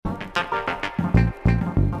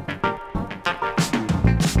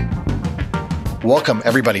Welcome,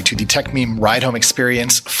 everybody, to the Tech Meme Ride Home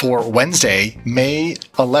Experience for Wednesday, May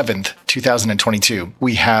 11th, 2022.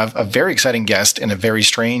 We have a very exciting guest in a very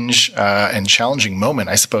strange and challenging moment,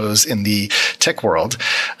 I suppose, in the tech world.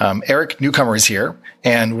 Eric Newcomer is here,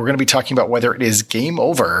 and we're going to be talking about whether it is game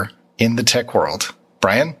over in the tech world.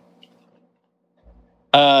 Brian?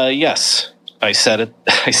 Yes, I said it.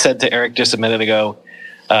 I said to Eric just a minute ago.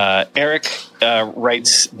 Eric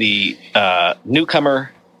writes the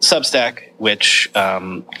Newcomer Substack, which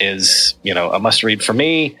is, a must-read for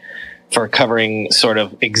me for covering sort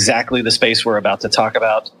of exactly the space we're about to talk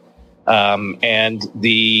about. And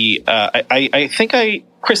I think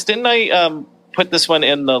Chris, didn't I put this one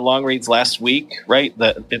in the long reads last week, right?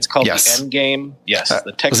 It's called Yes. The End Game. Yes,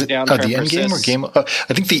 the tech downturn the End Game or persists. Game?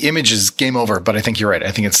 I think the image is Game Over, but I think you're right. I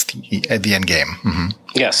think it's the End Game. Mm-hmm.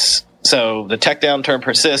 Yes. So the tech downturn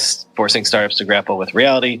persists, forcing startups to grapple with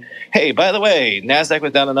reality. Hey, by the way, NASDAQ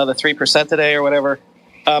was down another 3% today or whatever.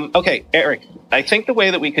 Okay, Eric, I think the way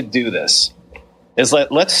that we could do this is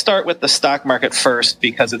let's start with the stock market first,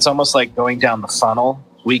 because it's almost like going down the funnel.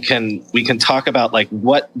 We can talk about like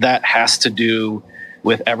what that has to do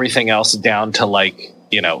with everything else down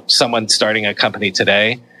to someone starting a company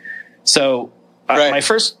today. So Right. my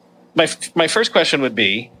first question would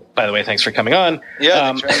be, by the way, thanks for coming on. Yeah,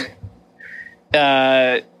 thanks for having me.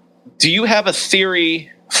 Do you have a theory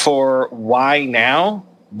for why now?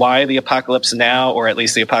 Why the apocalypse now, or at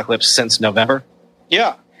least the apocalypse since November?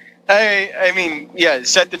 Yeah. I mean,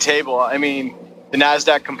 set the table. I mean, the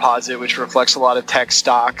NASDAQ composite, which reflects a lot of tech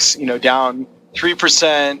stocks, down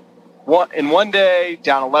 3% in one day,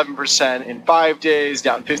 down 11% in 5 days,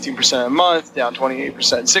 down 15% a month, down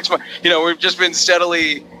 28% in 6 months. We've just been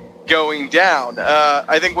steadily going down.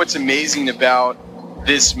 I think what's amazing about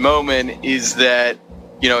this moment is that,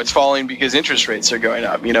 it's falling because interest rates are going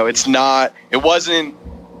up. It wasn't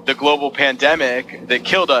the global pandemic that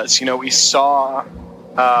killed us. We saw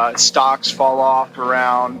stocks fall off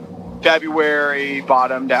around February,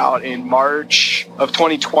 bottomed out in March of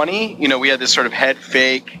 2020. We had this sort of head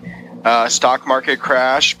fake stock market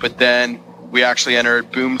crash, but then we actually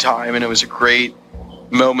entered boom time, and it was a great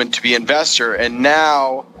moment to be an investor. And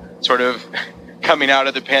now, sort of coming out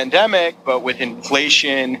of the pandemic, but with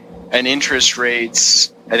inflation and interest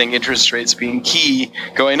rates, I think interest rates being key,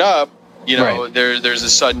 going up, Right. there's a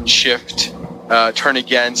sudden shift, turn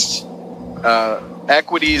against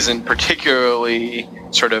equities, and particularly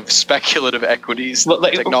sort of speculative equities, the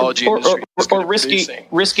technology industry is or producing.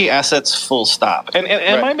 risky assets, full stop. And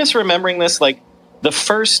am I misremembering this? Like the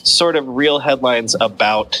first sort of real headlines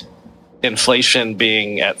about inflation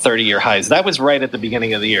being at 30-year highs, that was right at the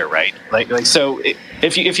beginning of the year, right?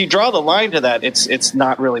 If you draw the line to that, it's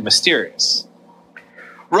not really mysterious.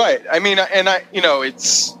 Right. I mean,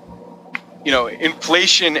 it's,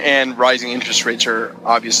 inflation and rising interest rates are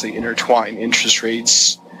obviously intertwined. Interest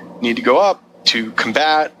rates need to go up to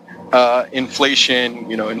combat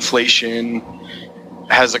inflation. Inflation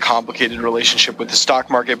has a complicated relationship with the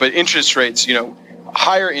stock market, but interest rates,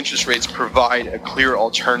 higher interest rates provide a clear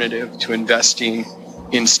alternative to investing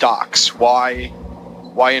in stocks. Why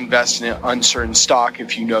invest in an uncertain stock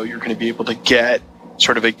if you know you're going to be able to get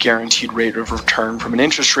sort of a guaranteed rate of return from an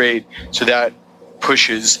interest rate? So that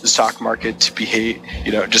pushes the stock market to behave,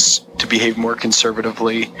 to behave more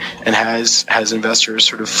conservatively, and has investors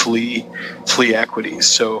sort of flee equities.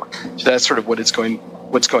 So that's sort of what's going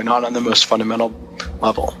on the most fundamental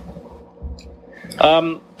level.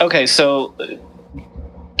 Okay, so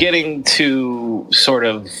getting to sort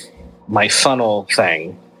of my funnel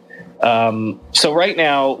thing. So right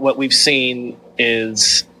now, what we've seen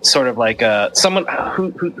is sort of like someone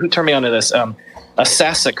who turned me onto this, a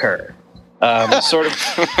sassacre. Sort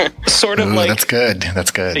of Ooh, like that's good. That's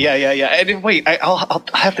good. Yeah. And wait, I'll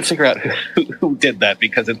have to figure out who did that,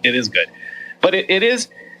 because it is good. But it is.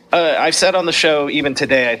 I've said on the show even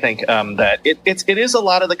today, I think that it is a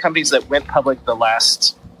lot of the companies that went public the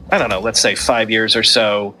last, I don't know, let's say 5 years or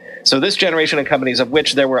so. So this generation of companies, of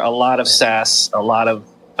which there were a lot of SaaS, a lot of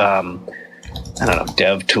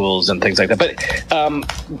dev tools and things like that,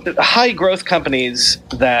 but high growth companies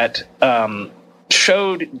that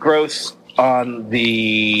showed growth on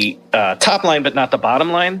the top line, but not the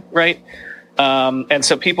bottom line, right? And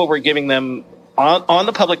so people were giving them on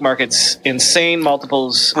the public markets insane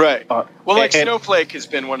multiples. Right. Snowflake has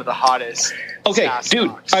been one of the hottest. Okay, SaaS dude,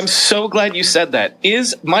 stocks. I'm so glad you said that.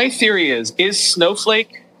 My theory is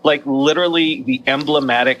Snowflake like literally the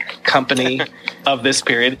emblematic company of this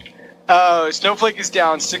period? Snowflake is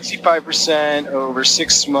down 65% over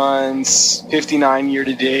 6 months, 59 year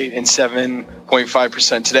to date, and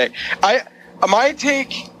 7.5% today. My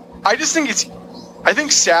take, I just think it's I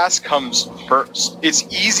think SaaS comes first. It's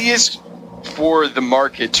easiest for the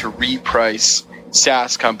market to reprice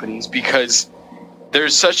SaaS companies because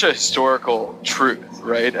there's such a historical truth,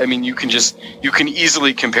 right? I mean, you can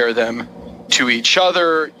easily compare them to each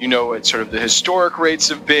other. You know what sort of the historic rates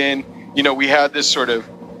have been. You know, we had this sort of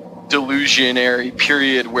delusionary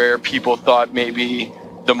period where people thought maybe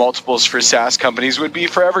the multiples for SaaS companies would be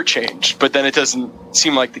forever changed, but then it doesn't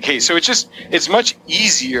seem like the case. So it's much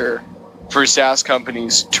easier for SaaS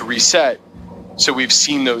companies to reset. So we've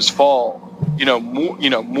seen those fall,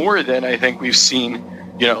 more than I think we've seen,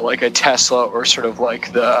 like a Tesla or sort of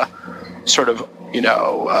like the sort of,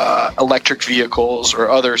 electric vehicles or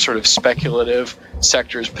other sort of speculative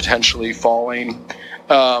sectors potentially falling.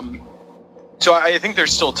 So I think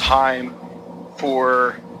there's still time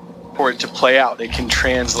for it to play out. It can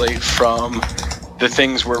translate from the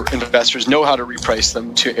things where investors know how to reprice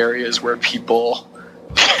them to areas where people,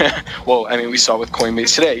 well, I mean, we saw with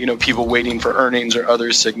Coinbase today, people waiting for earnings or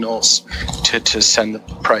other signals to send the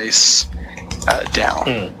price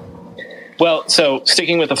down. Well, so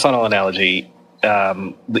sticking with the funnel analogy,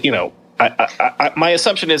 my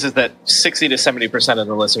assumption is that 60 to 70% of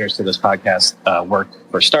the listeners to this podcast work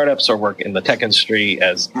for startups or work in the tech industry.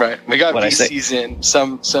 As right, we got VCs in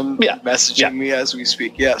some messaging me as we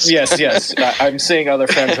speak. Yes. I'm seeing other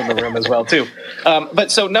friends in the room as well too.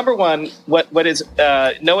 But so number one, what is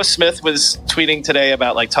Noah Smith was tweeting today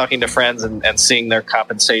about like talking to friends and seeing their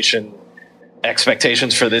compensation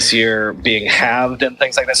expectations for this year being halved and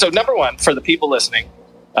things like that. So number one, for the people listening,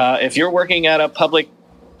 if you're working at a public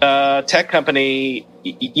tech company,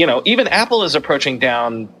 even Apple is approaching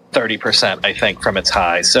down 30%, I think, from its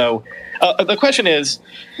high. So the question is,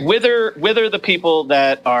 whether the people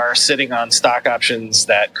that are sitting on stock options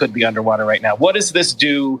that could be underwater right now, what does this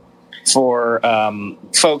do for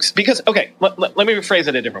folks? Because, okay, let me rephrase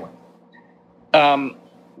it a different way.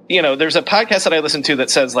 There's a podcast that I listen to that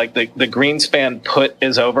says like the Greenspan put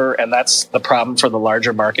is over, and that's the problem for the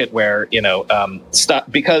larger market where,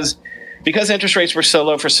 because interest rates were so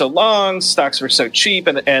low for so long, stocks were so cheap,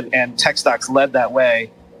 and tech stocks led that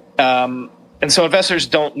way. And so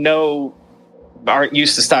investors aren't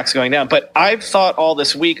used to stocks going down. But I've thought all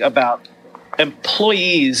this week about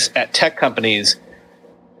employees at tech companies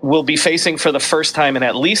will be facing for the first time in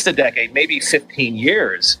at least a decade, maybe 15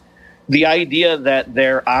 years, the idea that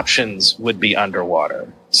their options would be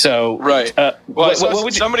underwater. So, right.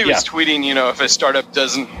 Somebody was tweeting, if a startup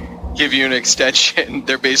doesn't give you an extension,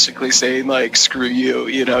 they're basically saying like, screw you,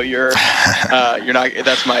 you're not,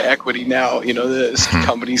 that's my equity now, this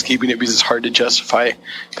company's keeping it because it's hard to justify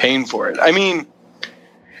paying for it. I mean,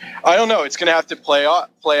 I don't know. It's going to have to play out.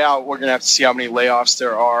 We're going to have to see how many layoffs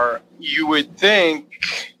there are. You would think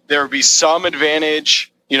there would be some advantage,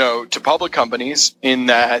 to public companies in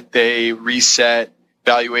that they reset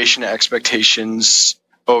valuation expectations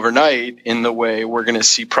overnight in the way we're going to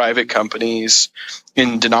see private companies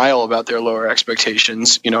in denial about their lower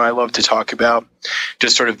expectations. I love to talk about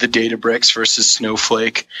just sort of the Databricks versus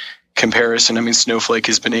Snowflake comparison. I mean, Snowflake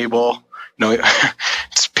has been able,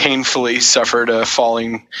 it's painfully suffered a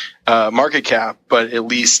falling market cap, but at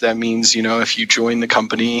least that means, if you join the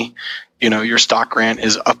company, your stock grant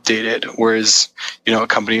is updated. Whereas, a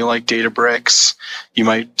company like Databricks, you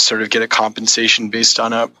might sort of get a compensation based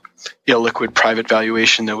on a illiquid private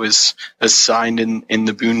valuation that was assigned in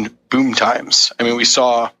the boom times. I mean, we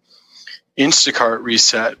saw Instacart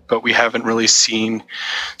reset, but we haven't really seen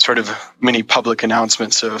sort of many public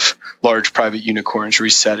announcements of large private unicorns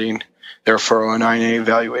resetting their 409A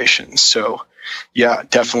valuations. So yeah,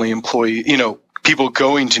 definitely people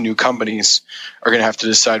going to new companies are going to have to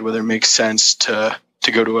decide whether it makes sense to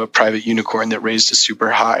go to a private unicorn that raised a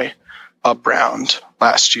super high up round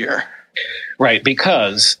last year. Right,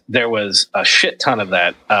 because there was a shit ton of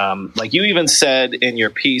that. Like you even said in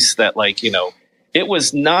your piece that it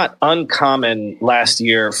was not uncommon last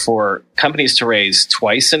year for companies to raise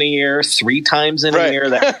twice in a year, 3 times in a year.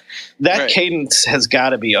 That right. Cadence has got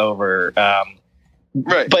to be over.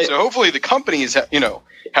 Right. But, so hopefully the companies,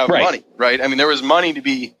 have right. money, right? I mean, there was money to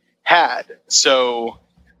be had. So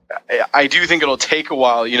I do think it'll take a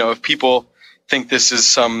while, if people think this is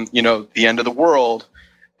some, the end of the world,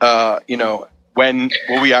 when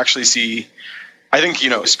will we actually see? I think,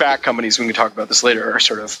 SPAC companies, we can talk about this later, are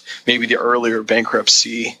sort of maybe the earlier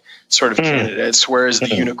bankruptcy sort of candidates, whereas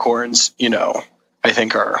the unicorns, I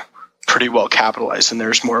think are pretty well capitalized. And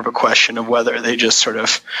there's more of a question of whether they just sort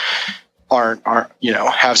of aren't,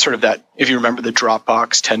 have sort of that, if you remember the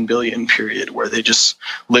Dropbox 10 billion period where they just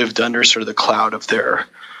lived under sort of the cloud of their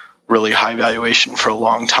really high valuation for a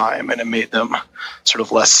long time, and it made them sort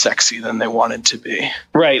of less sexy than they wanted to be.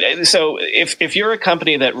 Right. So if you're a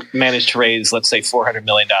company that managed to raise, let's say, $400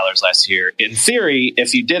 million last year, in theory,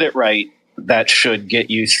 if you did it right, that should get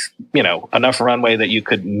you, enough runway that you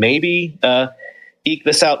could maybe eke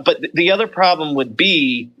this out. But the other problem would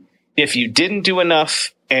be if you didn't do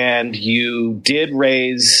enough and you did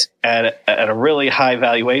raise at a really high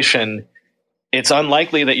valuation, it's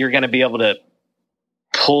unlikely that you're going to be able to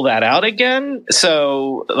pull that out again.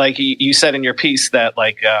 So like you said in your piece that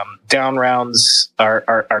down rounds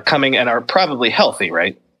are coming and are probably healthy,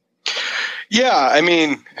 right? Yeah. I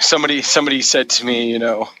mean, somebody said to me,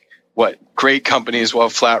 great companies will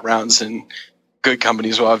have flat rounds and good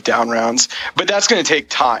companies will have down rounds, but that's going to take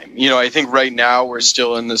time. I think right now we're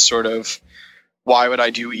still in this sort of, why would I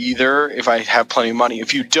do either if I have plenty of money?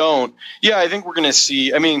 If you don't, I think we're going to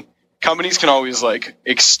see, companies can always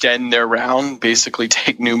extend their round, basically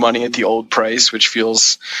take new money at the old price, which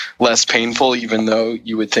feels less painful, even though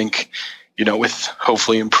you would think, with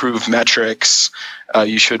hopefully improved metrics,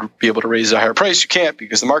 you should be able to raise a higher price. You can't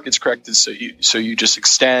because the market's corrected. So you just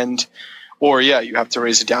extend, or you have to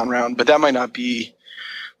raise a down round, but that might not be,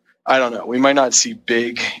 I don't know. We might not see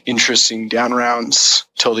big, interesting down rounds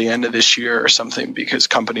till the end of this year or something because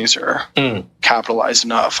companies are capitalized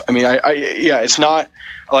enough. It's not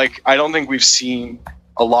I don't think we've seen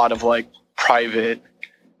a lot of private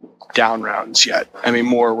down rounds yet.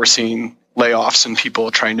 More we're seeing layoffs and people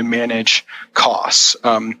trying to manage costs.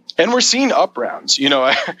 And we're seeing up rounds.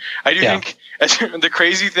 I do think the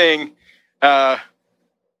crazy thing,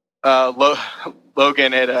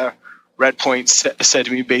 Logan at Redpoint said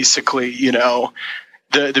to me basically,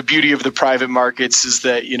 the beauty of the private markets is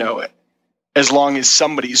that, as long as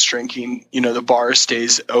somebody's drinking, the bar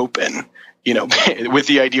stays open, with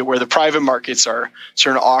the idea where the private markets are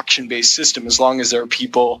sort of an auction-based system, as long as there are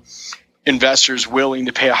people, investors willing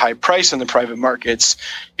to pay a high price in the private markets,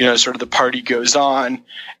 sort of the party goes on.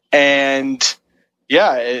 And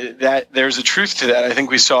that there's a truth to that. I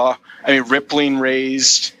think we saw, Rippling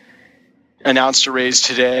announced a raise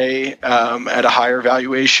today at a higher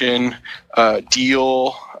valuation.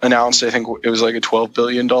 Deal announced, I think it was a $12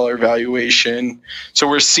 billion valuation. So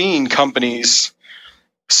we're seeing companies,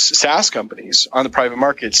 SaaS companies on the private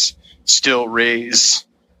markets still raise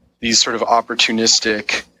these sort of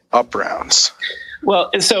opportunistic up rounds.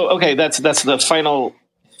 Well, so, okay, that's the final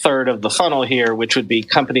third of the funnel here, which would be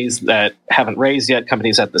companies that haven't raised yet,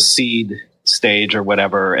 companies at the seed stage or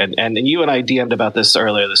whatever. And you and I DM'd about this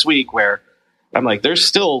earlier this week where I'm there's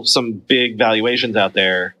still some big valuations out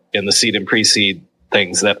there in the seed and pre-seed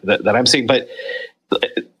things that I'm seeing. But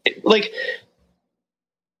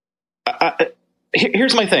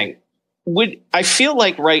here's my thing. I feel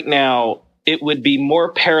like right now it would be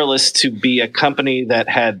more perilous to be a company that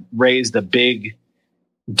had raised a big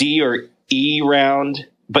D or E round,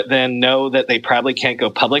 but then know that they probably can't go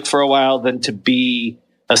public for a while than to be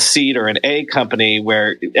a seed or an A company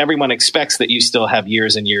where everyone expects that you still have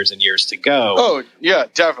years and years and years to go. Oh, yeah,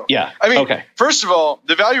 definitely. Yeah. Okay. First of all,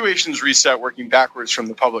 the valuations reset working backwards from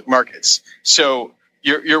the public markets. So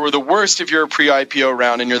you're the worst if you're a pre-IPO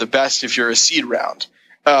round and you're the best if you're a seed round.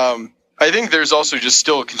 I think there's also just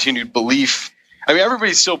still a continued belief.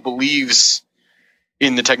 Everybody still believes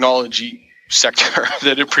in the technology sector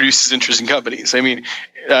that it produces interesting companies.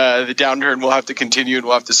 The downturn will have to continue and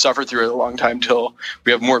we'll have to suffer through it a long time till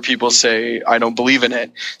we have more people say, I don't believe in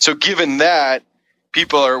it. So given that,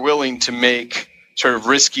 people are willing to make sort of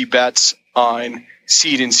risky bets on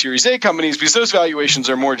seed and Series A companies because those valuations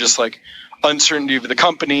are more just uncertainty of the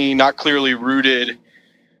company, not clearly rooted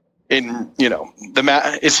in,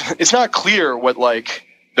 it's not clear what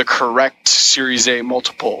the correct Series A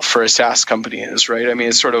multiple for a SaaS company is, right?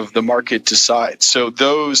 It's sort of the market decides. So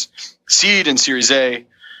those seed and Series A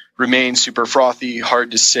remain super frothy,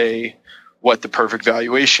 hard to say what the perfect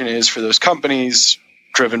valuation is for those companies,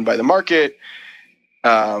 driven by the market,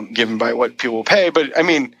 given by what people will pay. But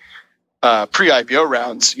pre-IPO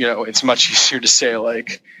rounds, it's much easier to say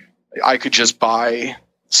I could just buy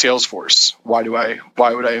Salesforce. Why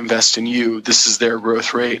would I invest in you? This is their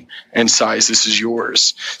growth rate and size. This is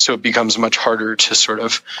yours. So it becomes much harder to sort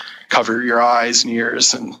of cover your eyes and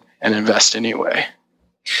ears and invest anyway.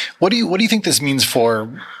 What do you think this means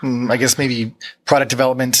for, I guess, maybe product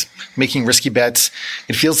development, making risky bets?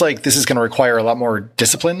 It feels like this is going to require a lot more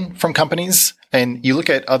discipline from companies. And you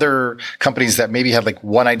look at other companies that maybe have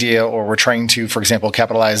one idea or were trying to, for example,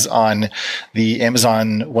 capitalize on the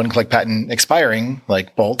Amazon one-click patent expiring,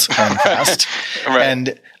 like Bolt and Fast. Right.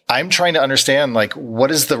 And I'm trying to understand, like,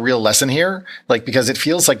 what is the real lesson here? Like, because it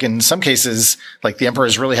feels like in some cases, like the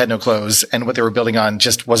emperors really had no clothes and what they were building on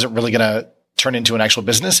just wasn't really going to turn into an actual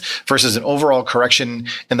business versus an overall correction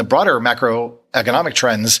in the broader macroeconomic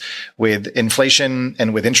trends with inflation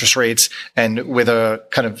and with interest rates and with a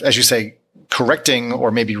kind of, as you say, correcting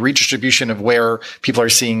or maybe redistribution of where people are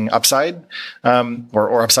seeing upside,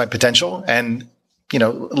 or upside potential. And,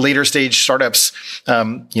 later stage startups,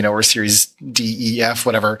 or series D, E, F,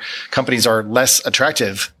 whatever companies are less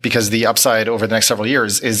attractive because the upside over the next several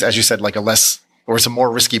years is, as you said, like it's a more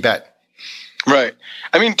risky bet. Right.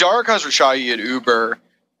 I mean, Dara Khosrowshahi at Uber,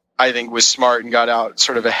 I think, was smart and got out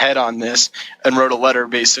sort of ahead on this and wrote a letter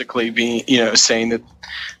basically saying that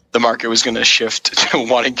the market was going to shift to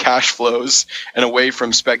wanting cash flows and away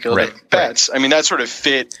from speculative bets. Right. I mean, that sort of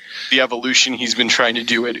fit the evolution he's been trying to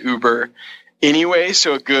do at Uber anyway.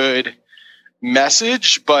 So a good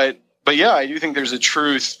message, but yeah, I do think there's a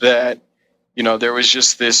truth that, there was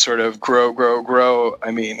just this sort of grow.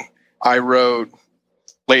 I mean, I wrote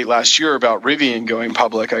late last year about Rivian going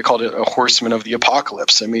public. I called it a horseman of the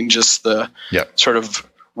apocalypse. I mean, just the sort of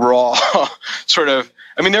raw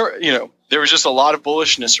there was just a lot of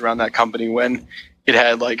bullishness around that company when it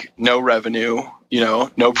had like no revenue,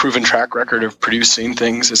 no proven track record of producing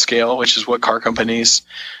things at scale, which is what car companies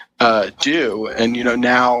do. And,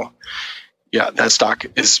 now, that stock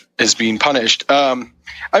is being punished.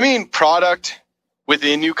 I mean, product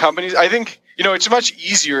within new companies, I think, it's much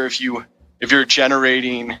easier if you're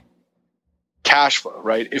generating cash flow,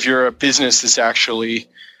 right? If you're a business that's actually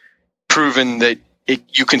proven that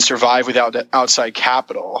you can survive without outside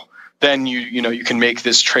capital, then you can make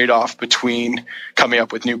this trade-off between coming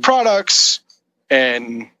up with new products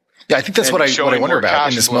and I think that's what I wonder about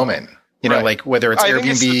in this moment. Like whether it's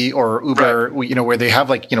Airbnb or Uber, where they have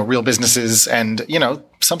like, real businesses and,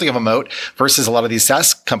 something of a moat versus a lot of these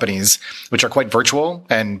SaaS companies, which are quite virtual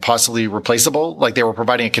and possibly replaceable. Like they were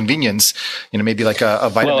providing a convenience, maybe like a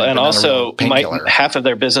vitamin. Well, and also half of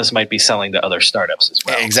their business might be selling to other startups as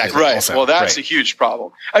well. Exactly. Right. Also, well, that's a huge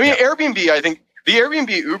problem. I mean, Airbnb, I think the Airbnb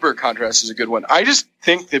Uber contrast is a good one. I just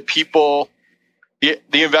think that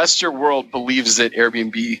the investor world believes that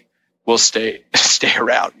Airbnb will stay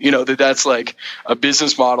around. That's like a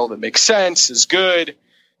business model that makes sense, is good,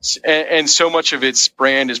 and so much of its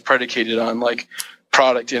brand is predicated on like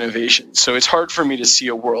product innovation. So it's hard for me to see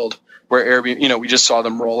a world where Airbnb, we just saw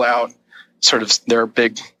them roll out sort of their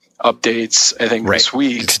big updates, I think, this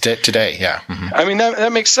week. Today, yeah. Mm-hmm. I mean,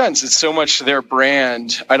 that makes sense. It's so much their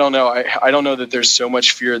brand. I don't know. I don't know that there's so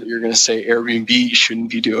much fear that you're going to say Airbnb shouldn't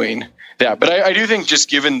be doing that. But I do think just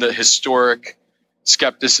given the historic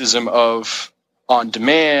skepticism of on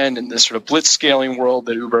demand and this sort of blitz scaling world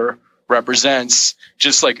that Uber represents,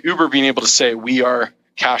 just like Uber being able to say we are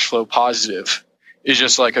cash flow positive is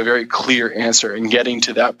just like a very clear answer. And getting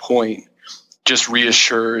to that point just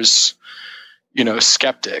reassures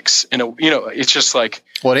skeptics. It's just like,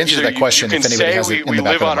 well, it answers that question. If anybody has it in the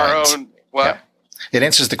back of their mind. What? Yeah. It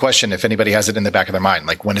answers the question if anybody has it in the back of their mind,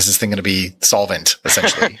 like when is this thing going to be solvent,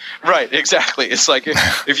 essentially? Right, exactly. It's like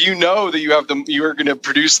if you know that you are going to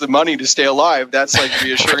produce the money to stay alive, that's like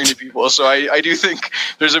reassuring to people. So I do think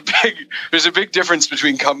there's a big difference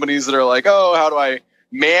between companies that are like, oh, how do I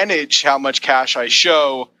manage how much cash I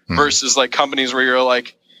show versus like companies where you're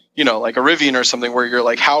like, like a Rivian or something where you're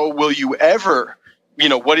like, how will you ever,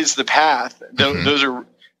 what is the path? Those are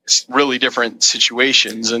really different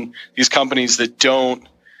situations, and these companies that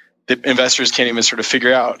investors can't even sort of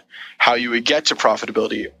figure out how you would get to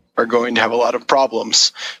profitability are going to have a lot of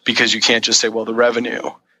problems because you can't just say, well, the revenue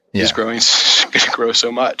is going to grow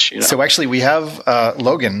so much. So actually we have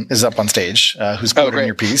Logan is up on stage, who's quoting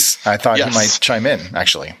your piece. I thought he might chime in,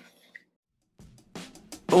 actually.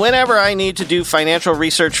 Whenever I need to do financial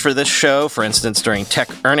research for this show, for instance, during tech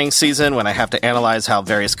earnings season, when I have to analyze how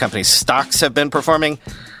various companies' stocks have been performing,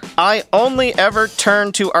 I only ever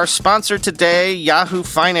turn to our sponsor today, Yahoo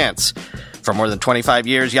Finance. For more than 25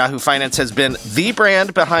 years, Yahoo Finance has been the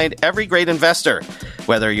brand behind every great investor.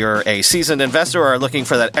 Whether you're a seasoned investor or are looking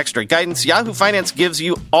for that extra guidance, Yahoo Finance gives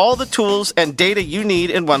you all the tools and data you need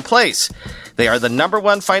in one place. They are the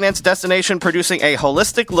 #1 finance destination, producing a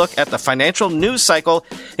holistic look at the financial news cycle,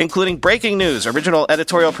 including breaking news, original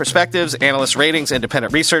editorial perspectives, analyst ratings,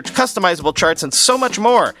 independent research, customizable charts, and so much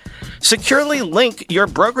more. Securely link your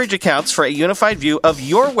brokerage accounts for a unified view of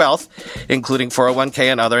your wealth, including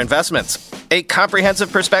 401k and other investments. A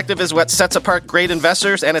comprehensive perspective is what sets apart great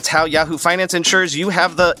investors, and it's how Yahoo Finance ensures you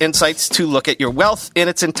have the insights to look at your wealth in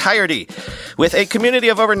its entirety. With a community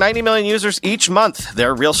of over 90 million users each month,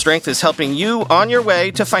 their real strength is helping you on your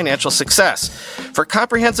way to financial success. For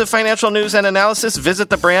comprehensive financial news and analysis, visit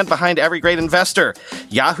the brand behind every great investor,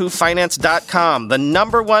 yahoofinance.com, the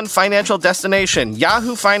number one financial destination,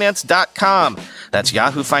 yahoofinance.com. That's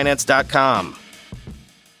yahoofinance.com.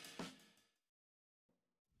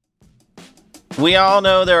 We all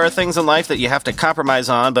know there are things in life that you have to compromise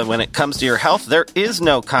on, but when it comes to your health, there is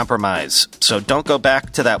no compromise. So don't go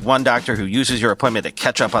back to that one doctor who uses your appointment to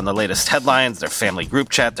catch up on the latest headlines, their family group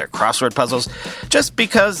chat, their crossword puzzles, just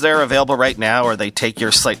because they're available right now or they take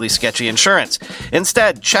your slightly sketchy insurance.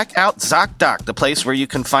 Instead, check out ZocDoc, the place where you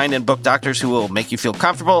can find and book doctors who will make you feel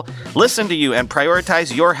comfortable, listen to you, and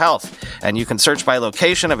prioritize your health. And you can search by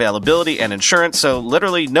location, availability, and insurance, so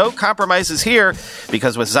literally no compromises here,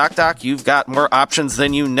 because with ZocDoc, you've got more options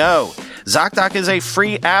than you know. ZocDoc is a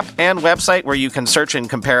free app and website where you can search and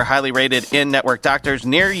compare highly rated in-network doctors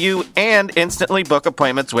near you and instantly book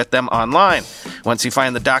appointments with them online. Once you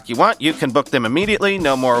find the doc you want, you can book them immediately,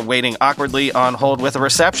 no more waiting awkwardly on hold with a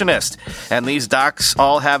receptionist. And these docs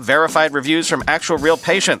all have verified reviews from actual real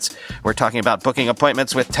patients. We're talking about booking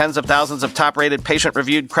appointments with tens of thousands of top-rated,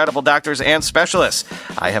 patient-reviewed, credible doctors and specialists.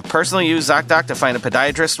 I have personally used ZocDoc to find a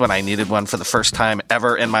podiatrist when I needed one for the first time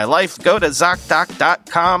ever in my life. Go to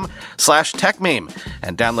ZocDoc.com/TechMeme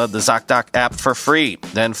and download the ZocDoc app for free.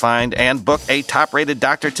 Then find and book a top-rated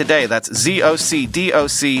doctor today. That's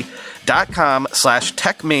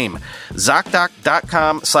ZocDoc.com/TechMeme.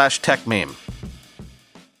 ZocDoc.com/TechMeme.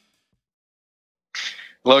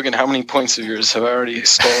 Logan, how many points of yours have I already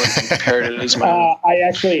stolen and parroted as my own? I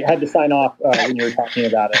actually had to sign off when you were talking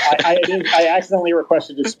about it. I accidentally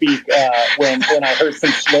requested to speak when I heard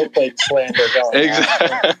some snowflake slander going.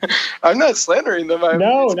 Exactly. I'm not slandering them.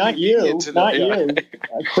 No, not you. Not you.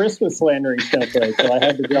 Chris was slandering snowflake, so I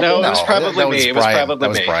had to jump in. No, it was probably me. It was probably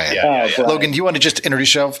me. Brian. Yeah. Logan, do you want to just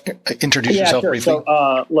introduce yourself sure. briefly?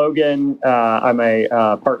 So, Logan, I'm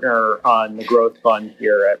a partner on the growth fund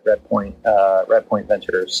here at Redpoint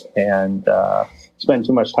Ventures. And spend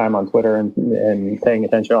too much time on Twitter and paying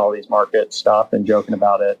attention to all these market stuff and joking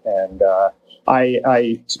about it. And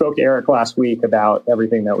I spoke to Eric last week about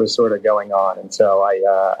everything that was sort of going on, and so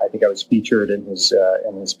I think I was featured in his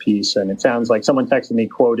piece. And it sounds like someone texted me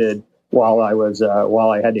quoted while I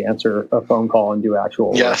had to answer a phone call and do actual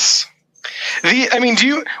work. Yes.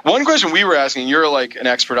 One question we were asking, you're like an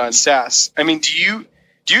expert on SaaS. I mean, do you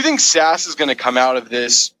think SaaS is going to come out of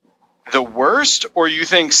this the worst, or you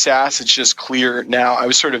think SaaS, it's just clear now? I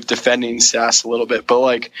was sort of defending SaaS a little bit, but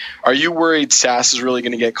like, are you worried SaaS is really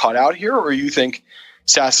going to get caught out here, or you think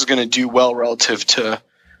SaaS is going to do well relative to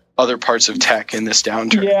other parts of tech in this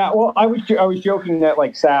downturn? Yeah, well, I was joking that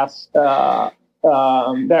like SaaS, that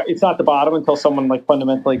it's not the bottom until someone like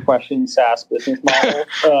fundamentally questions SaaS business model,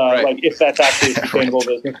 Right. like if that's actually a sustainable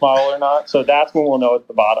business model or not. So that's when we'll know at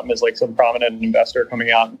the bottom is like some prominent investor coming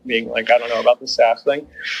out and being like, I don't know about the SaaS thing.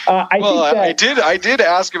 I did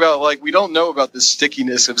ask about, like, we don't know about the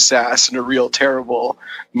stickiness of SaaS in a real terrible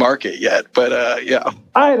market yet, but yeah.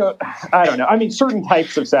 I don't know. I mean, certain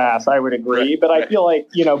types of SaaS, I would agree, but I feel like,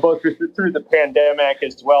 both through the pandemic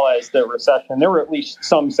as well as the recession, there were at least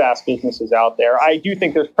some SaaS businesses out there. I do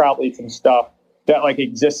think there's probably some stuff that like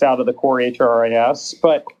exists out of the core HRIS,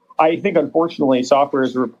 but I think unfortunately software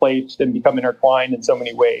is replaced and become intertwined in so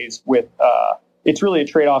many ways with, it's really a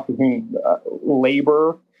trade-off between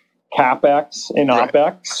labor, CapEx, and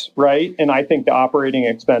OpEx, right? And I think the operating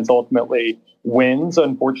expense ultimately wins,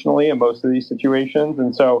 unfortunately, in most of these situations.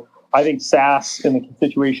 And so I think SaaS in the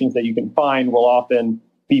situations that you can find will often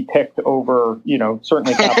be picked over,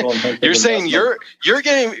 certainly capital intensive. You're saying you're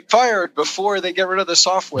getting fired before they get rid of the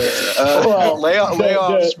software.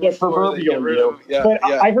 Layoffs. The proverbial you. But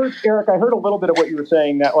I heard, Eric, a little bit of what you were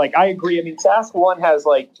saying that, like, I agree. I mean, SaaS one has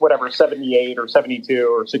like whatever, 78 or 72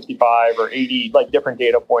 or 65 or 80, like different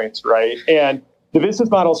data points, right? And the business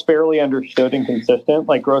model is fairly understood and consistent.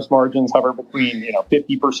 Like gross margins hover between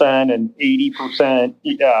 50% and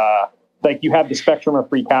 80%. Like you have the spectrum of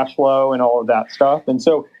free cash flow and all of that stuff. And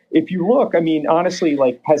so if you look, I mean, honestly,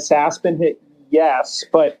 like, has SaaS been hit? Yes,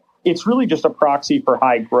 but it's really just a proxy for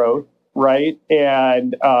high growth, right?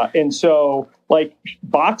 And so like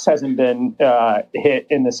Box hasn't been hit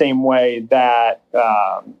in the same way that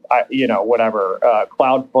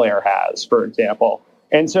Cloudflare has, for example.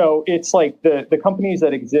 And so it's like the companies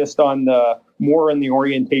that exist on the more in the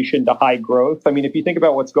orientation to high growth. I mean, if you think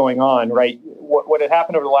about what's going on, right, what had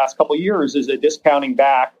happened over the last couple of years is a discounting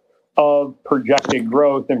back of projected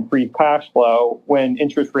growth and free cash flow when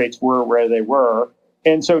interest rates were where they were.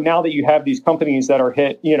 And so now that you have these companies that are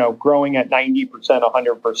hit, growing at 90%,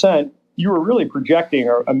 100%, you are really projecting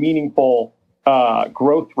a meaningful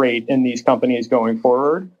growth rate in these companies going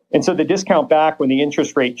forward. And so the discount back when the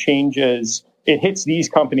interest rate changes, it hits these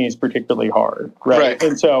companies particularly hard, right?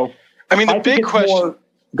 And so, the big question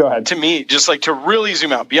go ahead. To me, just like to really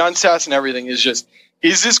zoom out beyond SaaS and everything, is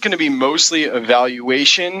this going to be mostly a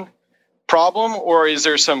valuation problem, or is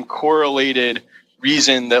there some correlated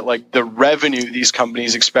reason that like the revenue these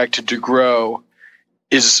companies expected to grow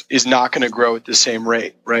is not going to grow at the same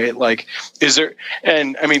rate, right? Like, is there,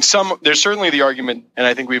 and there's certainly the argument, and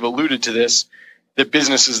I think we've alluded to this, that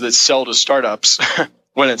businesses that sell to startups,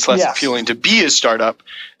 when it's less appealing to be a startup,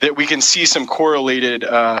 that we can see some correlated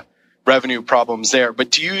revenue problems there.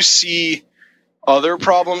 But do you see other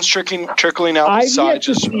problems trickling out besides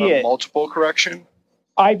just a multiple correction?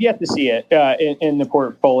 I've yet to see it in the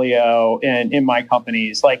portfolio and in my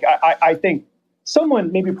companies. Like, I think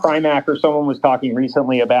someone, maybe Primac or someone, was talking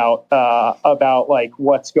recently about like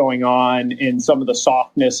what's going on in some of the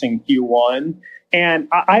softness in Q1. And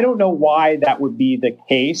I don't know why that would be the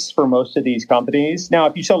case for most of these companies. Now,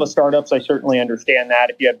 if you sell to startups, I certainly understand that.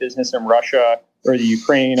 If you have business in Russia or the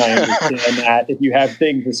Ukraine, I understand that. If you have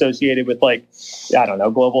things associated with, like, I don't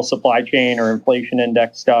know, global supply chain or inflation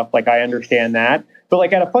index stuff, like, I understand that. But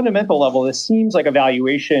like at a fundamental level, this seems like a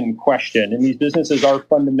valuation question, and these businesses are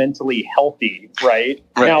fundamentally healthy, right?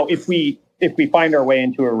 Now, if we find our way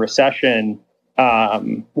into a recession,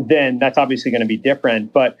 then that's obviously going to be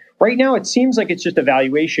different. But right now, it seems like it's just a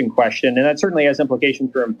valuation question, and that certainly has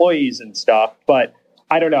implications for employees and stuff. But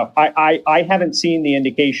I don't know. I haven't seen the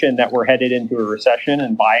indication that we're headed into a recession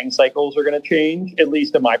and buying cycles are going to change, at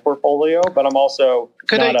least in my portfolio. But I'm also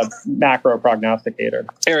not a macro prognosticator.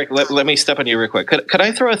 Eric, let me step on you real quick. Could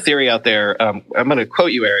I throw a theory out there? I'm going to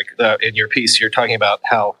quote you, Eric, in your piece. You're talking about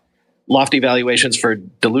how lofty valuations for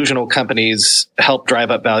delusional companies help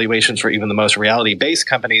drive up valuations for even the most reality-based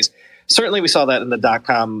companies. Certainly, we saw that in the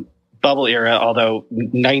dot-com bubble era, although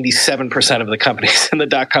 97% of the companies in the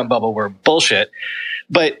dot-com bubble were bullshit.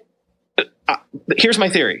 But here's my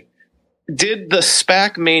theory. Did the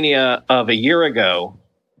SPAC mania of a year ago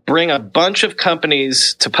bring a bunch of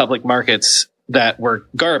companies to public markets that were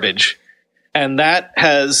garbage? And that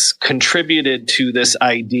has contributed to this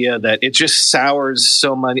idea that it just sours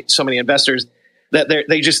so many investors that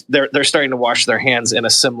they're starting to wash their hands in a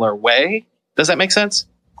similar way. Does that make sense?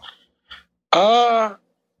 To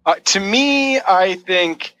me, I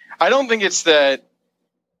don't think it's that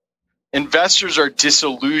investors are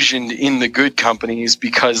disillusioned in the good companies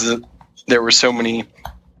because there were so many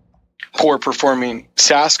poor performing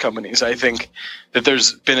SaaS companies. I think that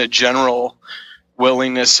there's been a general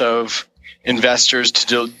willingness of investors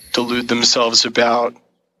to delude themselves about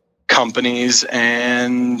companies,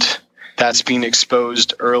 and that's being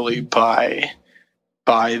exposed early by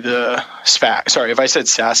the SPAC. Sorry, if I said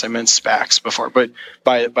SaaS, I meant SPACs before, but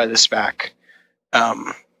by the SPAC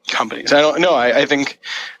companies. I don't know. I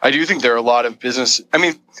do think there are a lot of business.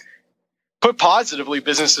 Put positively,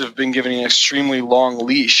 businesses have been given an extremely long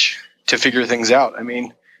leash to figure things out.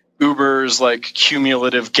 Uber's like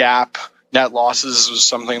cumulative GAAP net losses was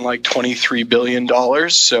something like $23 billion.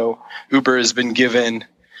 So Uber has been given,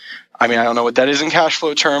 I don't know what that is in cash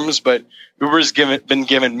flow terms, but Uber's been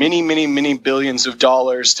given many, many, many billions of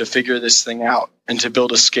dollars to figure this thing out and to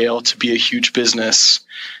build a scale to be a huge business.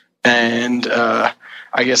 And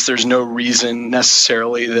I guess there's no reason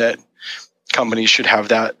necessarily that companies should have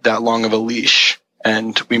that long of a leash.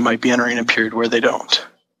 And we might be entering a period where they don't.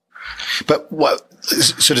 But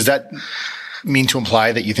so does that mean to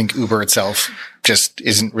imply that you think Uber itself just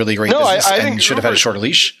isn't really great business and should have had a shorter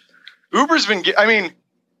leash? Uber's been,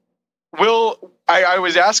 I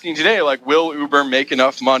was asking today, like, will Uber make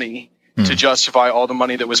enough money to justify all the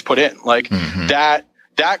money that was put in? Like, that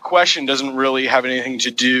question doesn't really have anything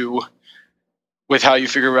to do with how you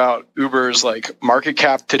figure out Uber's like market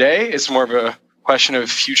cap today. It's more of a question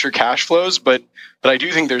of future cash flows. But I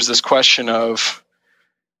do think there's this question of,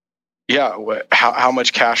 how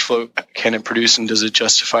much cash flow can it produce, and does it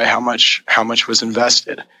justify how much was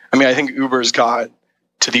invested? I think Uber's got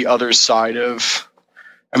to the other side of,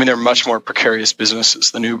 they're much more precarious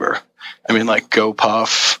businesses than Uber. Like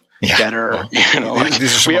GoPuff, Getter, we have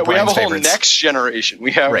a whole next generation.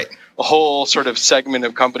 We have a whole sort of segment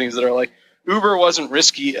of companies that are like, Uber wasn't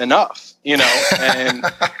risky enough, and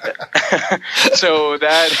so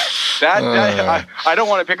I don't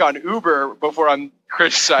want to pick on Uber before I'm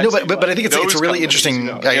criticizing. No, but I think it's a really interesting,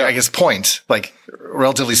 I guess, point, like,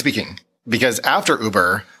 relatively speaking. because after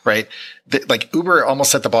Uber, right, like Uber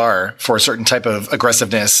almost set the bar for a certain type of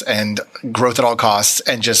aggressiveness and growth at all costs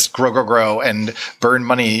and just grow and burn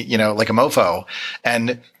money, like a mofo.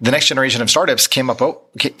 And the next generation of startups came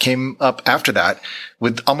up after that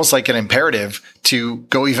with almost like an imperative to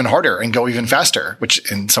go even harder and go even faster,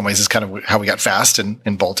 which in some ways is kind of how we got Fast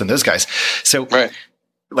and Bolt and those guys. So right.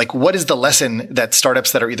 Like, what is the lesson that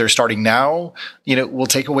startups that are either starting now, will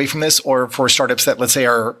take away from this, or for startups that, let's say,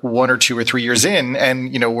 are 1 or 2 or 3 years in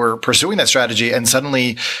and, we're pursuing that strategy and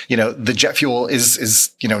suddenly, the jet fuel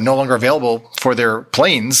is, no longer available for their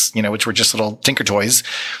planes, which were just little tinker toys.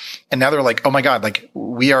 And now they're like, oh my God, like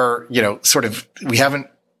we are, we haven't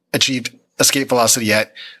achieved escape velocity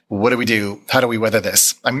yet. What do we do? How do we weather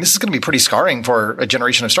this? I mean, this is going to be pretty scarring for a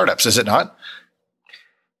generation of startups, is it not?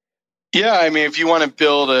 Yeah, I mean, if you want to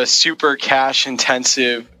build a super cash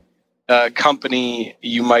intensive company,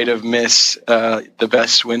 you might have missed the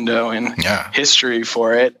best window in history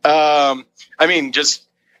for it. Just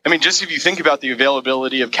if you think about the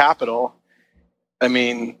availability of capital, I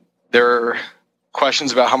mean, there are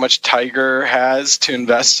questions about how much Tiger has to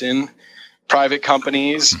invest in private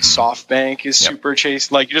companies. Mm-hmm. SoftBank is super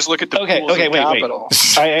chased. Like, you just look at the pools of capital.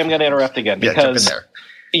 Wait. I am going to interrupt again because. Jump in there.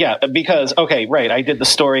 Yeah, because, okay, right. I did the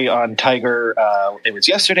story on Tiger. It was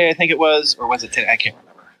yesterday, I think it was, or was it today? I can't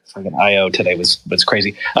remember. Fucking IO today was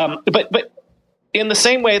crazy. But in the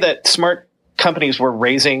same way that smart companies were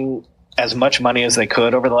raising as much money as they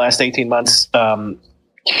could over the last 18 months,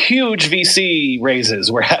 huge VC raises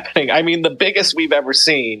were happening. I mean, the biggest we've ever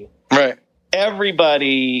seen. Right.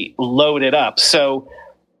 Everybody loaded up. So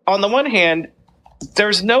on the one hand,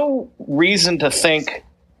 there's no reason to think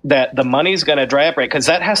that the money's going to dry up, right? Because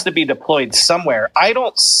that has to be deployed somewhere. I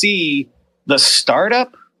don't see the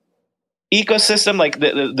startup ecosystem, like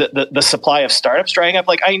the supply of startups drying up.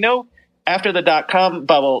 Like, I know after the .com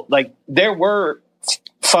bubble, like there were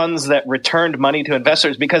funds that returned money to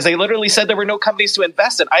investors because they literally said there were no companies to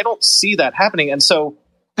invest in. I don't see that happening. And so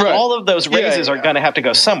all of those raises are going to have to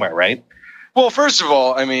go somewhere, right? Well, first of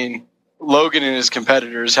all, I mean, Logan and his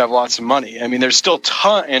competitors have lots of money. I mean, there's still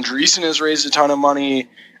Andreessen has raised a ton of money.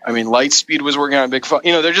 I mean, Lightspeed was working on a big fund.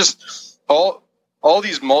 They're just all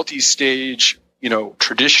these multi-stage,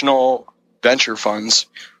 traditional venture funds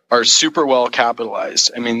are super well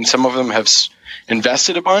capitalized. I mean, some of them have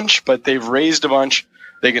invested a bunch, but they've raised a bunch.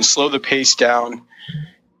 They can slow the pace down.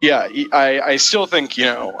 Yeah, I still think,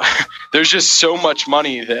 there's just so much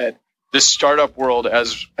money that the startup world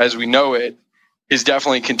as we know it is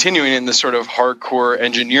definitely continuing, in the sort of hardcore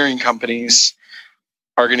engineering companies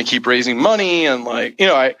are going to keep raising money. And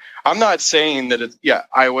I'm not saying that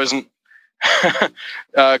I wasn't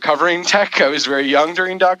covering tech. I was very young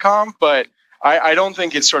during .com, but I don't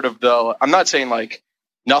think it's sort of I'm not saying like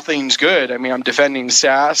nothing's good. I mean, I'm defending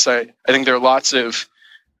SaaS. I think there are lots of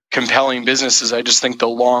compelling businesses. I just think the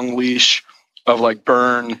long leash of like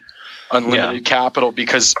burn unlimited capital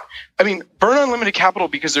because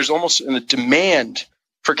there's almost a demand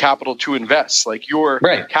for capital to invest. Like your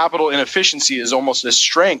capital inefficiency is almost a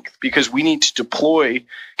strength because we need to deploy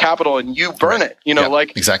capital and you burn it.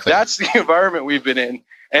 Exactly. That's the environment we've been in.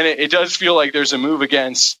 And it does feel like there's a move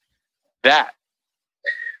against that.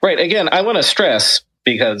 Right. Again, I want to stress,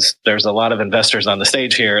 because there's a lot of investors on the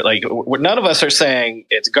stage here. Like, none of us are saying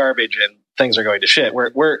it's garbage and things are going to shit.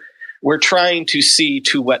 We're trying to see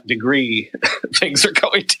to what degree things are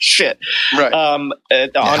going to shit. Right.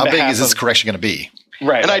 How big is this correction going to be?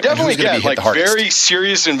 Right. And I definitely get like very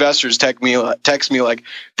serious investors text me like,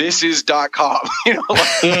 this is .com,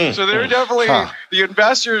 so they're definitely the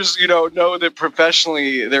investors, know that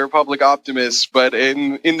professionally they're public optimists, but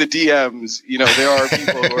in the DMs, there are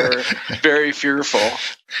people who are very fearful.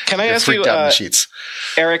 Can I ask you,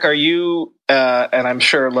 Eric, are you, and I'm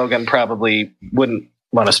sure Logan probably wouldn't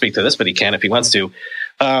want to speak to this, but he can if he wants to.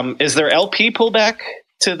 Is there LP pullback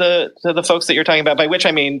to the folks that you're talking about? By which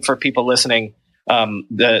I mean, for people listening,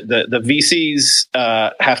 the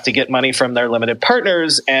VCs have to get money from their limited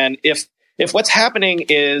partners, and if what's happening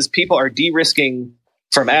is people are de-risking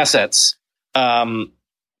from assets,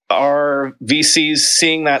 are VCs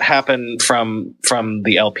seeing that happen from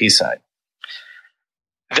the LP side?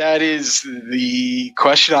 That is the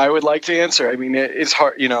question I would like to answer. I mean, it's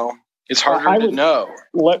hard, it's harder to know.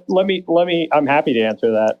 Let me. I'm happy to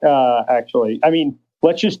answer that. Actually, I mean,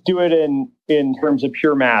 let's just do it in terms of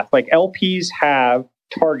pure math. Like, LPs have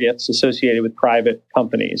targets associated with private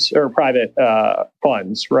companies or private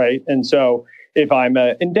funds, right? And so if I'm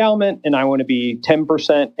an endowment and I want to be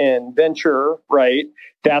 10% in venture, right,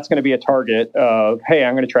 that's going to be a target of, hey,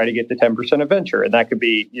 I'm going to try to get to 10% of venture. And that could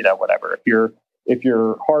be, whatever. If you're if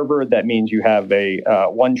you're Harvard, that means you have a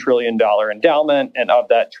 $1 trillion endowment, and of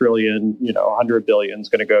that trillion, 100 billion is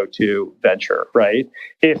going to go to venture, right?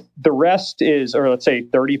 If the rest is, or let's say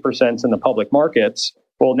 30% in the public markets,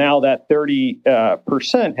 well, now that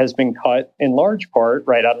 30% has been cut in large part,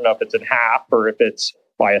 right? I don't know if it's in half or if it's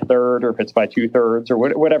by a third or if it's by 2/3 or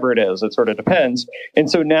whatever it is. It sort of depends.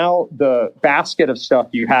 And so now the basket of stuff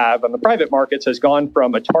you have on the private markets has gone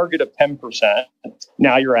from a target of 10%.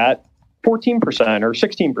 Now you're at 14% or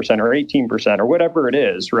 16% or 18% or whatever it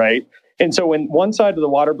is, right? And so when one side of the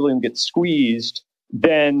water balloon gets squeezed,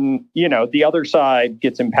 then, the other side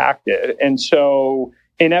gets impacted. And so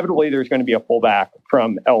inevitably there's going to be a pullback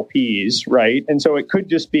from LPs, right? And so it could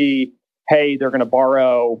just be, hey, they're going to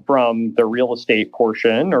borrow from the real estate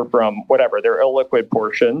portion or from whatever, their illiquid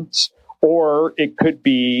portions. Or it could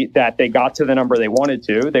be that they got to the number they wanted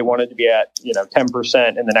to. They wanted to be at,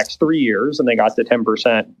 10% in the next 3 years, and they got to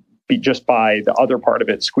 10% just by the other part of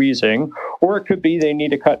it squeezing. Or it could be they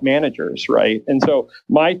need to cut managers, right? And so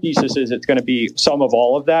my thesis is it's going to be some of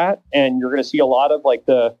all of that. And you're going to see a lot of like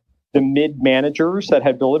the mid managers that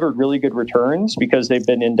have delivered really good returns because they've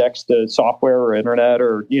been indexed to software or internet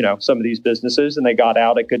or, some of these businesses, and they got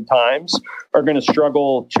out at good times, are going to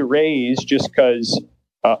struggle to raise just because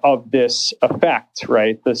of this effect,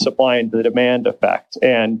 right? The supply and the demand effect.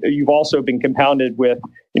 And you've also been compounded with,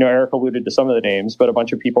 Eric alluded to some of the names, but a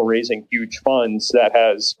bunch of people raising huge funds that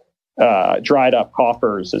has dried up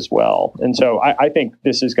coffers as well. And so I think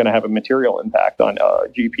this is going to have a material impact on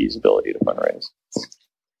GP's ability to fundraise.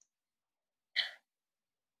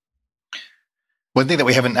 One thing that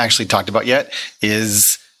we haven't actually talked about yet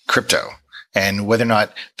is crypto and whether or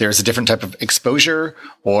not there's a different type of exposure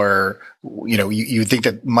or, you think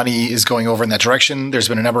that money is going over in that direction. There's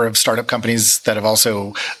been a number of startup companies that have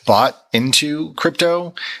also bought into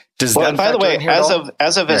crypto. And by the way,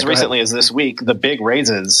 as of as recently as this week, the big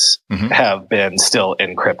raises have been still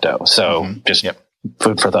in crypto. So just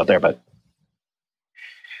food for thought there, but.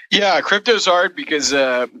 Yeah, crypto's hard because,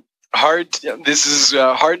 this is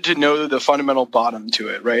hard to know the fundamental bottom to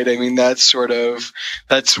it, right? I mean, that's sort of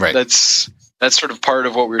part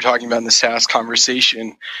of what we were talking about in the SaaS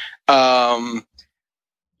conversation.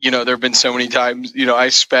 There have been so many times, I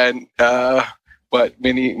spent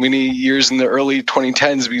many years in the early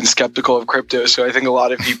 2010s being skeptical of crypto. So I think a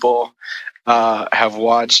lot of people have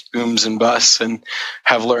watched booms and busts and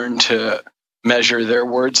have learned to measure their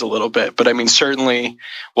words a little bit. But I mean, certainly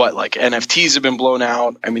NFTs have been blown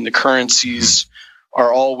out. I mean, the currencies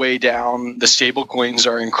are all way down. The stable coins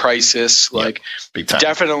are in crisis.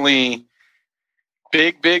 Definitely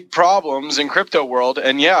big problems in crypto world.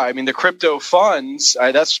 And the crypto funds,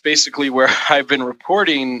 that's basically where I've been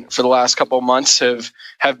reporting for the last couple of months have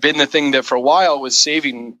been the thing that for a while was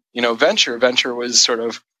saving, venture. Venture was sort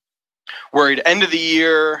of worried end of the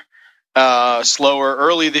year, slower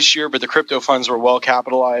early this year, but the crypto funds were well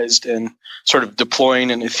capitalized and sort of deploying,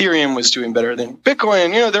 and Ethereum was doing better than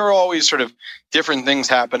Bitcoin. There were always sort of different things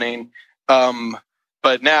happening.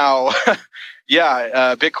 But now,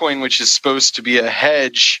 Bitcoin, which is supposed to be a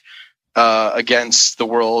hedge against the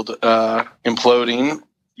world imploding,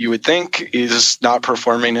 you would think is not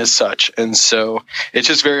performing as such. And so it's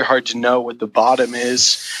just very hard to know what the bottom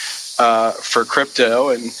is for crypto,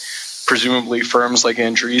 and presumably firms like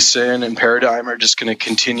Andreessen and Paradigm are just going to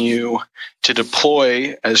continue to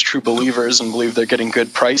deploy as true believers and believe they're getting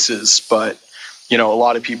good prices. But, a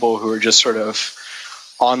lot of people who are just sort of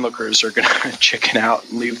onlookers are going to chicken out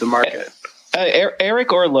and leave the market.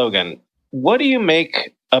 Eric or Logan, what do you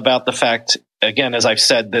make about the fact, again, as I've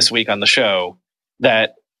said this week on the show,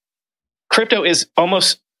 that crypto is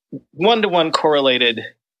almost one-to-one correlated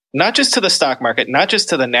not just to the stock market, not just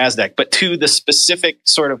to the NASDAQ, but to the specific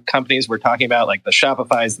sort of companies we're talking about, like the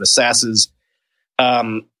Shopify's, the SaaS's.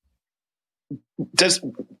 What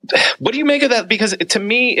do you make of that? Because to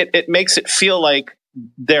me, it makes it feel like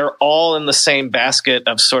they're all in the same basket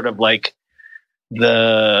of sort of like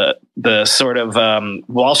the sort of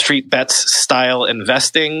Wall Street bets style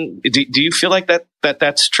investing. Do you feel like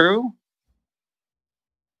that's true?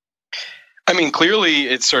 I mean, clearly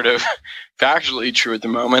it's sort of factually true at the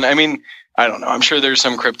moment. I mean, I don't know. I'm sure there's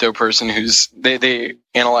some crypto person they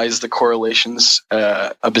analyze the correlations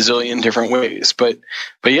a bazillion different ways. But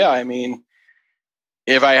yeah, I mean,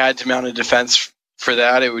 if I had to mount a defense for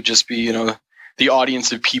that, it would just be, the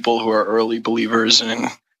audience of people who are early believers in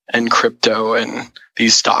crypto and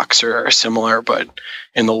these stocks are similar, but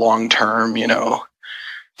in the long term,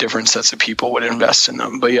 different sets of people would invest in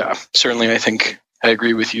them. But yeah, certainly I think I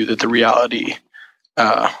agree with you that the reality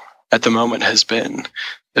at the moment has been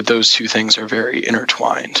that those two things are very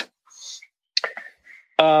intertwined.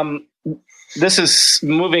 this is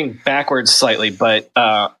moving backwards slightly, but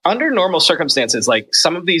under normal circumstances, like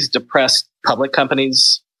some of these depressed public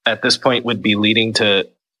companies at this point would be leading to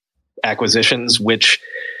acquisitions, which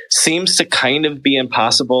seems to kind of be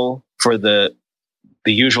impossible for the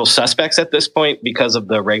usual suspects at this point because of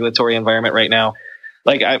the regulatory environment right now.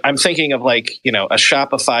 Like I'm thinking of like, a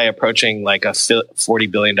Shopify approaching like a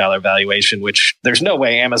 $40 billion valuation, which there's no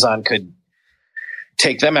way Amazon could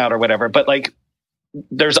take them out or whatever. But like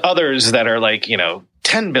there's others that are like,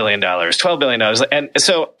 $10 billion, $12 billion. And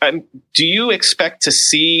so do you expect to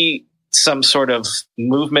see some sort of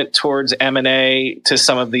movement towards M&A to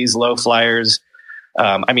some of these low flyers?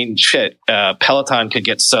 Peloton could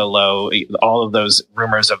get so low. All of those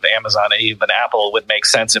rumors of Amazon and even Apple would make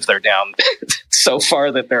sense if they're down so far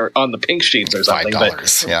that they're on the pink sheets or something.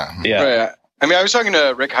 $5, yeah. Right. I mean, I was talking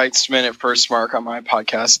to Rick Heitzman at FirstMark on my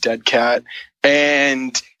podcast, Dead Cat,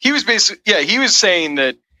 and he was he was saying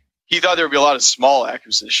that he thought there would be a lot of small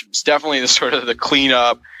acquisitions. Definitely the sort of the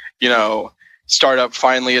cleanup, startup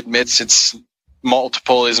finally admits its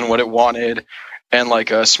multiple isn't what it wanted, and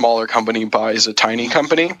like a smaller company buys a tiny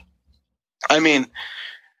company. I mean,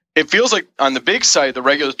 it feels like on the big side, the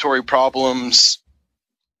regulatory problems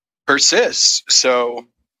persist. So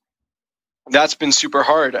that's been super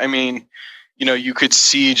hard. I mean, you could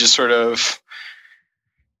see just sort of,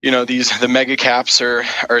 the mega caps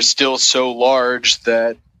are still so large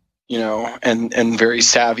that, and very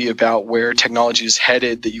savvy about where technology is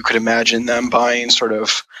headed that you could imagine them buying sort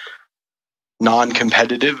of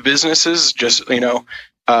non-competitive businesses. Just,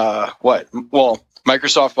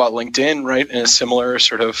 Microsoft bought LinkedIn, right, in a similar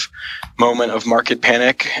sort of moment of market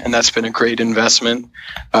panic, and that's been a great investment.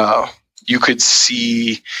 You could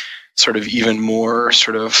see sort of even more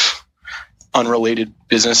sort of unrelated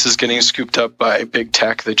businesses getting scooped up by big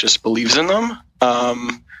tech that just believes in them.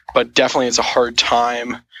 But definitely it's a hard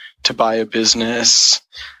time to buy a business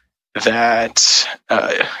that,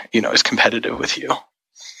 is competitive with you.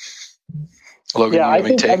 Logan, yeah, I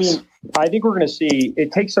think we're going to see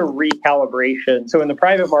it takes a recalibration. So in the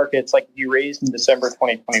private markets, like if you raised in December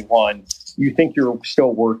 2021, you think you're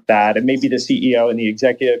still worth that. And maybe the CEO and the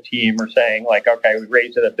executive team are saying like, okay, we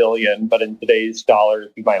raised it $1 billion, but in today's dollars,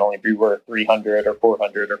 we might only be worth 300 or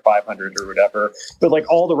 400 or 500 or whatever. But like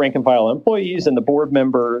all the rank and file employees and the board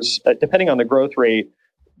members, depending on the growth rate,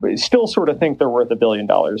 still sort of think they're worth $1 billion.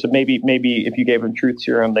 And maybe if you gave them truth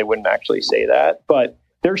serum, they wouldn't actually say that. But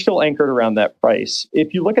they're still anchored around that price.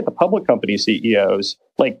 If you look at the public company CEOs,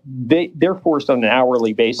 like they're forced on an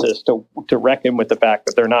hourly basis to reckon with the fact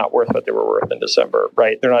that they're not worth what they were worth in December,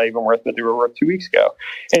 right? They're not even worth what they were worth 2 weeks ago.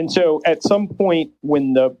 And so at some point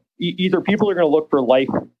when either people are going to look for life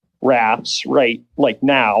rafts, right, like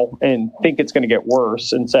now, and think it's going to get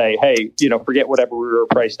worse and say, hey, forget whatever we were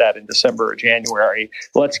priced at in December or January.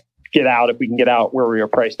 Let's get out if we can get out where we were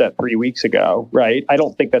priced at 3 weeks ago, right? I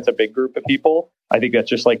don't think that's a big group of people. I think that's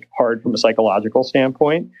just like hard from a psychological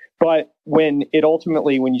standpoint. But when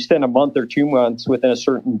you spend a month or 2 months within a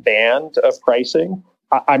certain band of pricing,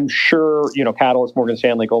 I'm sure, Catalyst, Morgan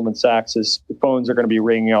Stanley, Goldman Sachs' phones are going to be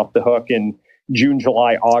ringing off the hook in June,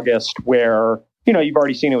 July, August, where, you've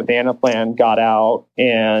already seen it with Anaplan got out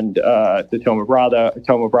and the Thoma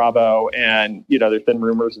Bravo, and, there's been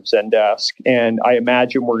rumors of Zendesk. And I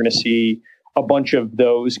imagine we're going to see a bunch of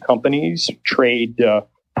those companies trade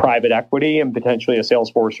private equity and potentially a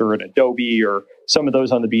Salesforce or an Adobe or some of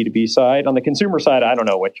those on the B2B side. On the consumer side, I don't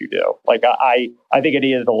know what you do. Like I think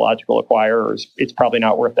any of the logical acquirers, it's probably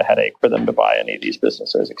not worth the headache for them to buy any of these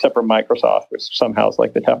businesses, except for Microsoft, which somehow is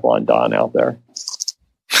like the Teflon Don out there.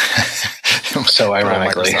 So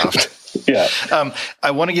ironically. Yeah.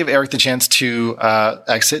 I want to give Eric the chance to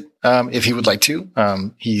exit if he would like to.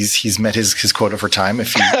 He's met his quota for time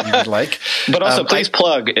if he would like. But also, please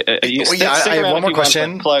plug. I have one more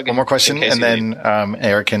question. One more question, and then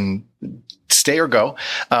Eric can stay or go.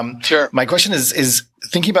 Sure. My question is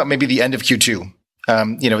thinking about maybe the end of Q2.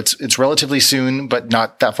 It's relatively soon, but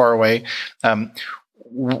not that far away.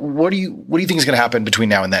 What do you think is going to happen between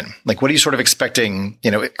now and then? Like, what are you sort of expecting?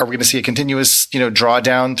 Are we going to see a continuous,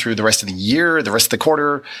 drawdown through the rest of the year, the rest of the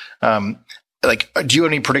quarter? Do you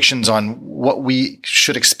have any predictions on what we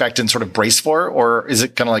should expect and sort of brace for, or is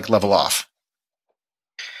it going to like level off?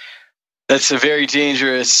 That's a very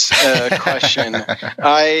dangerous question.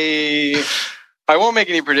 I won't make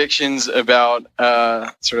any predictions about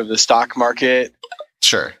sort of the stock market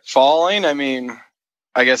falling. I mean,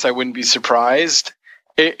 I guess I wouldn't be surprised.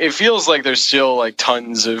 It feels like there's still like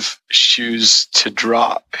tons of shoes to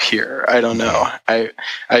drop here. I don't know.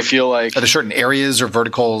 I feel like are there certain areas or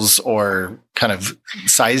verticals or kind of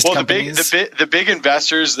sized companies? The big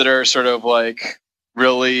investors that are sort of like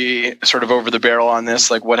really sort of over the barrel on this,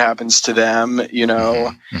 like what happens to them,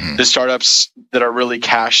 the startups that are really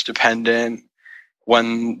cash dependent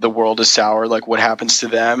when the world is sour, like what happens to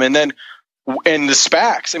them. And then and the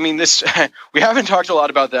SPACs, I mean, we haven't talked a lot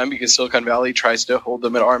about them because Silicon Valley tries to hold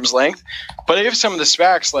them at arm's length, but if some of the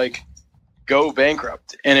SPACs like go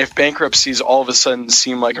bankrupt, and if bankruptcies all of a sudden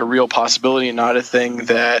seem like a real possibility and not a thing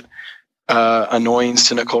that annoying,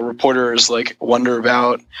 cynical reporters like wonder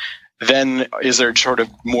about, then is there sort of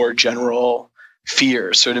more general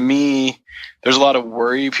fear? So to me, there's a lot of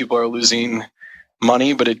worry. People are losing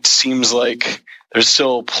money, but it seems like there's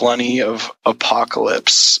still plenty of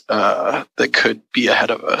apocalypse that could be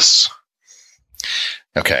ahead of us.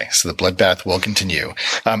 Okay, so the bloodbath will continue.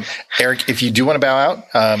 Eric, if you do want to bow out.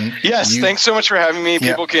 Yes, thanks so much for having me.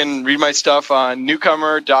 People can read my stuff on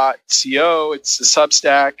newcomer.co. It's a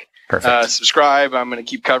Substack. Perfect. Subscribe. I'm going to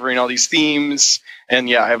keep covering all these themes. And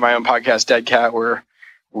yeah, I have my own podcast, Dead Cat, where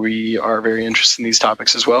we are very interested in these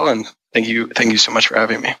topics as well. And thank you so much for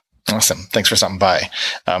having me. Awesome. Thanks for stopping by.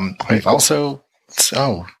 We've also...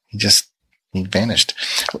 Oh, he vanished.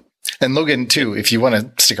 And Logan, too, if you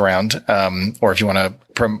want to stick around, or if you want to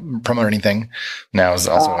promote anything, now is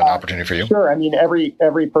also an opportunity for you. Sure. I mean, every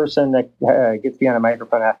person that gets behind a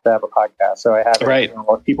microphone has to have a podcast. So I have it. Right.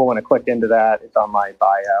 If people want to click into that, it's on my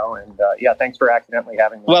bio. And thanks for accidentally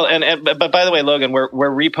having me. Well, but by the way, Logan, we're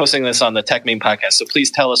reposting this on the Tech Meme podcast. So please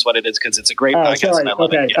tell us what it is, because it's a great podcast. And I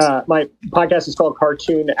love it. Yes. My podcast is called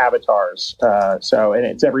Cartoon Avatars. And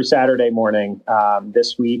it's every Saturday morning.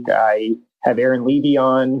 This week, I have Aaron Levy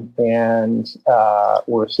on, and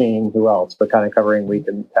we're seeing who else, but kind of covering week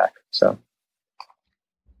in tech. So,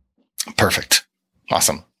 perfect,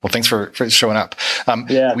 awesome. Well, thanks for showing up.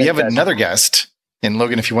 We have another guest, and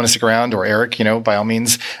Logan, if you want to stick around, or Eric, by all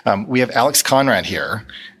means, we have Alex Conrad here,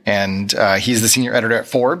 and he's the senior editor at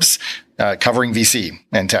Forbes, covering VC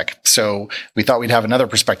and tech. So we thought we'd have another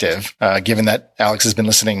perspective, given that Alex has been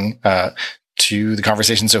listening to the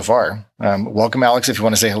conversation so far. Welcome, Alex. If you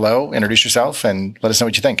want to say hello, introduce yourself, and let us know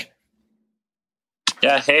what you think.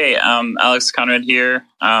 Yeah, hey, Alex Conrad here.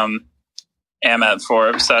 Am at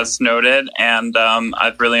Forbes, as noted, and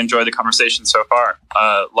I've really enjoyed the conversation so far.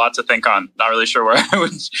 Lot to think on. Not really sure where I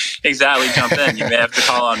would exactly jump in. You may have to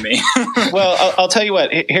call on me. Well, I'll tell you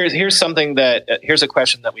what. Here's something here's a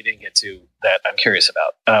question that we didn't get to that I'm curious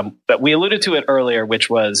about. But we alluded to it earlier,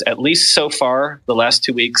 which was, at least so far, the last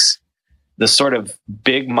 2 weeks, the sort of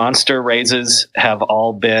big monster raises have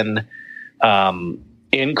all been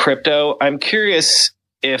in crypto. I'm curious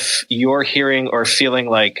if you're hearing or feeling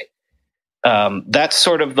like that's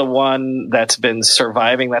sort of the one that's been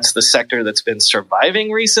surviving. That's the sector that's been surviving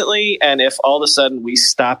recently. And if all of a sudden we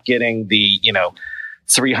stop getting the,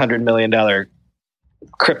 $300 million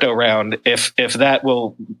crypto round, if that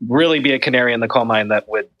will really be a canary in the coal mine, that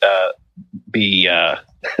would be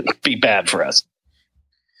bad for us.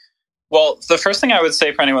 Well, the first thing I would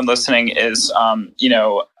say for anyone listening is,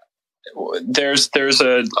 there's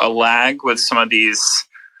a lag with some of these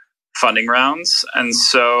funding rounds, and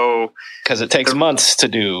so because it takes months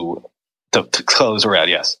to close a round.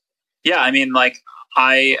 Yes. Yeah, I mean,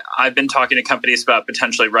 I've been talking to companies about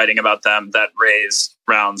potentially writing about them that raised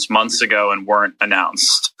rounds months ago and weren't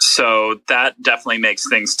announced. So that definitely makes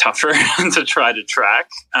things tougher to try to track.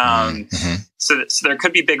 So there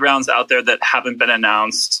could be big rounds out there that haven't been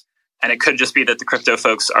announced. And it could just be that the crypto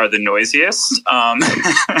folks are the noisiest.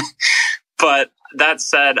 But that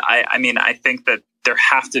said, I think that there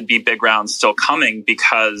have to be big rounds still coming,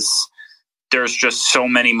 because there's just so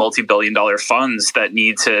many multi-billion-dollar funds that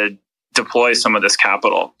need to deploy some of this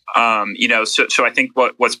capital. So I think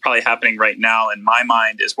what's probably happening right now in my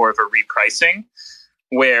mind is more of a repricing,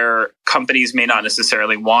 where companies may not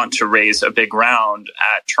necessarily want to raise a big round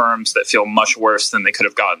at terms that feel much worse than they could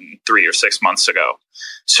have gotten 3 or 6 months ago.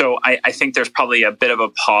 So I think there's probably a bit of a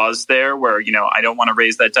pause there where, I don't want to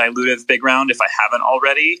raise that dilutive big round if I haven't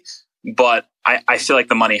already, but I feel like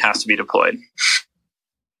the money has to be deployed.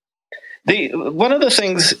 One of the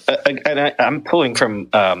things, and I'm pulling from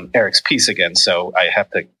Eric's piece again, so I have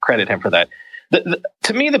to credit him for that.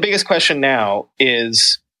 To me, the biggest question now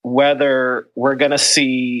is whether we're going to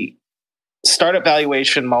see startup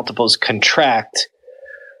valuation multiples contract,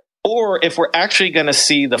 or if we're actually going to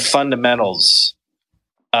see the fundamentals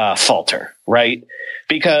falter, right?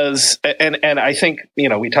 Because, and I think,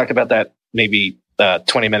 we talked about that maybe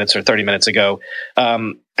 20 minutes or 30 minutes ago.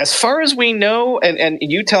 As far as we know, and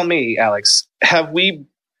you tell me, Alex, have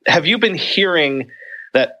you been hearing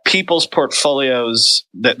that people's portfolios,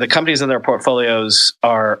 that the companies in their portfolios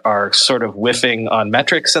are sort of whiffing on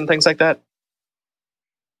metrics and things like that?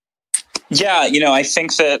 Yeah, I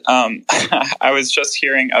think that I was just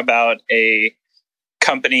hearing about a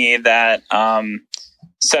company that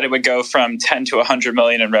said it would go from 10 to 100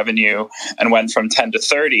 million in revenue and went from 10 to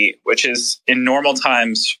 30, which is in normal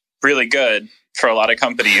times really good for a lot of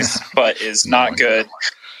companies, but is not good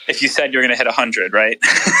if you said you're going to hit 100, right?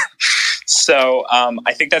 So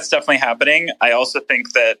I think that's definitely happening. I also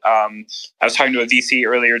think that I was talking to a VC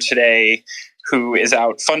earlier today who is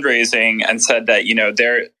out fundraising and said that,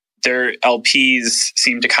 their LPs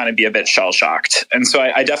seem to kind of be a bit shell-shocked. And so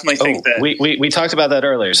I definitely think that... We talked about that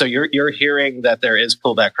earlier. So you're hearing that there is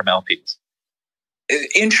pullback from LPs.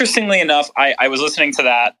 Interestingly enough, I was listening to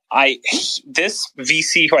that. This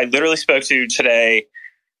VC who I literally spoke to today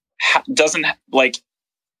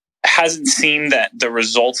hasn't seen that the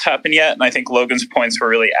results happen yet. And I think Logan's points were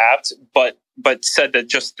really apt, but said that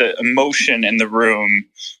just the emotion in the room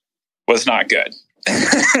was not good.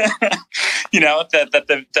 That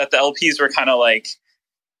the LPs were kind of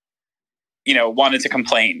wanted to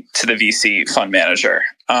complain to the VC fund manager,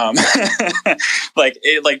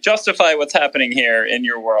 justify what's happening here in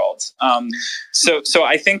your world. So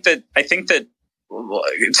I think that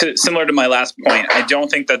similar to my last point, I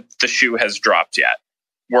don't think that the shoe has dropped yet.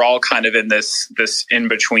 We're all kind of in this in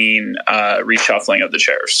between reshuffling of the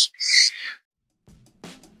chairs.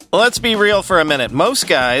 Let's be real for a minute. Most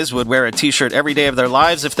guys would wear a t-shirt every day of their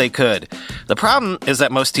lives if they could. The problem is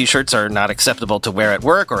that most t-shirts are not acceptable to wear at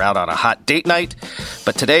work or out on a hot date night.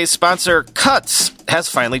 But today's sponsor, Cuts, has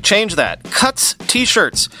finally changed that. Cuts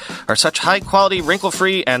t-shirts are such high-quality,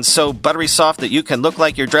 wrinkle-free, and so buttery soft that you can look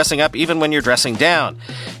like you're dressing up even when you're dressing down.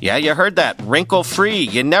 Yeah, you heard that. Wrinkle-free.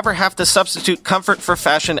 You never have to substitute comfort for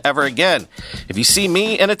fashion ever again. If you see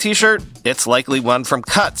me in a t-shirt, it's likely one from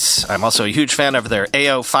Cuts. I'm also a huge fan of their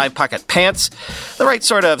AO 5-pocket pants. The right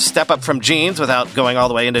sort of step up from jeans without going all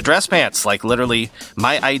the way into dress pants, like literally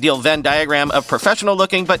my ideal Venn diagram of professional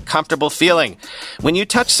looking but comfortable feeling. When you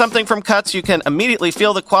touch something from Cuts, you can immediately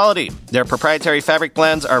feel the quality. Their proprietary fabric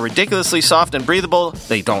blends are ridiculously soft and breathable,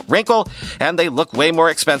 they don't wrinkle, and they look way more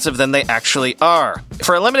expensive than they actually are.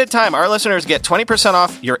 For a limited time, our listeners get 20%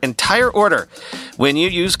 off your entire order when you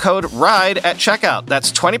use code RIDE at checkout.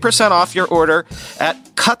 That's 20% off your order at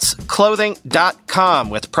cutsclothing.com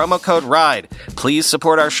with promo code RIDE. Please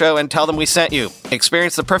support our show and tell them we sent you.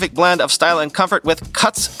 Experience the perfect blend of style and comfort with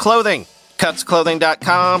Cuts Clothing.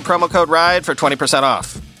 Cutsclothing.com, promo code RIDE for 20%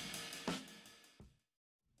 off.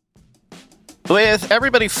 With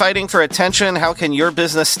everybody fighting for attention, how can your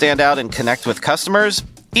business stand out and connect with customers?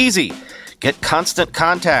 Easy. Get Constant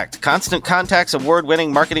Contact. Constant Contact's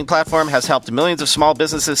award-winning marketing platform has helped millions of small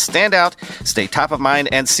businesses stand out, stay top of mind,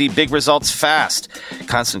 and see big results fast.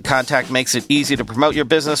 Constant Contact makes it easy to promote your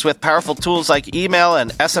business with powerful tools like email and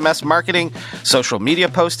SMS marketing, social media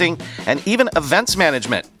posting, and even events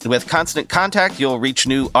management. With Constant Contact, you'll reach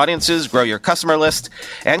new audiences, grow your customer list,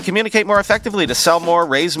 and communicate more effectively to sell more,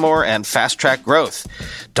 raise more, and fast-track growth.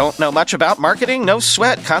 Don't know much about marketing? No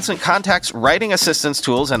sweat. Constant Contact's writing assistance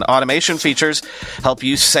tools and automation features help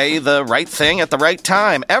you say the right thing at the right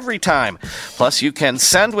time, every time. Plus, you can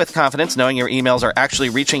send with confidence knowing your emails are actually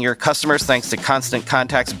reaching your customers thanks to Constant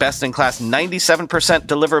Contact's best-in-class 97%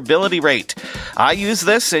 deliverability rate. I use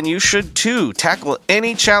this, and you should too. Tackle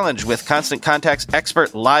any challenge with Constant Contact's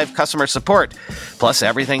expert live customer support. Plus,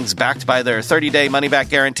 everything's backed by their 30-day money-back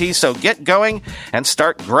guarantee, so get going and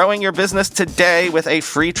start growing your business today with a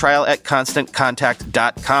free trial at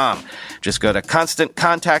ConstantContact.com. Just go to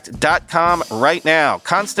ConstantContact.com right now.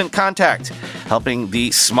 Constant Contact, helping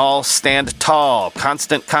the small stand tall.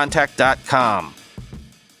 ConstantContact.com.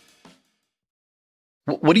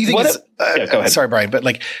 What do you think? Go ahead. Sorry, Brian, but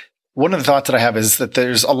one of the thoughts that I have is that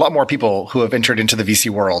there's a lot more people who have entered into the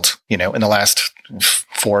VC world, in the last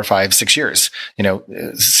 4, 5, 6 years,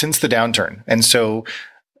 since the downturn. And so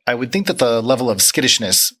I would think that the level of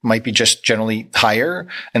skittishness might be just generally higher.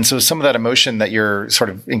 And so some of that emotion that you're sort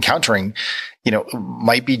of encountering,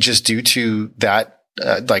 might be just due to that,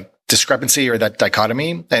 discrepancy or that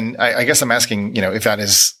dichotomy. And I guess I'm asking, if that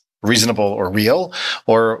is reasonable or real,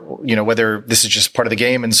 or, whether this is just part of the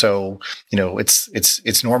game. And so,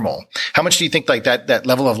 it's normal. How much do you think that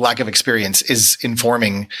level of lack of experience is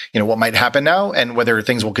informing, what might happen now, and whether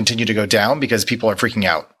things will continue to go down because people are freaking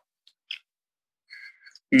out?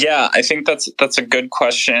 Yeah, I think that's a good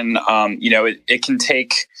question. It can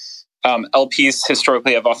take LPs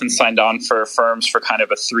historically have often signed on for firms for kind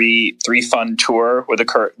of a three fund tour with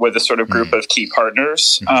a sort of group of key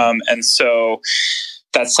partners, and so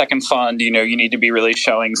that second fund, you need to be really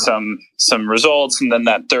showing some results, and then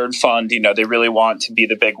that third fund, they really want to be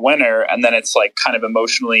the big winner, and then it's kind of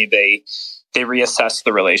emotionally they reassess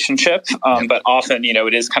the relationship. But often,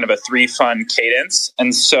 it is kind of a 3-fund cadence.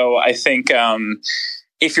 And so I think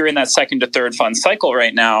if you're in that second to third fund cycle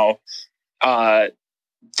right now,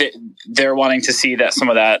 they're wanting to see that some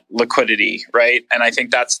of that liquidity, right? And I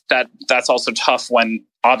think that's also tough when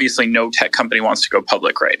obviously no tech company wants to go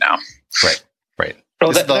public right now. Right.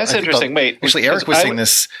 Well, that's interesting. Wait, actually, Eric was saying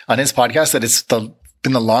this on his podcast that it's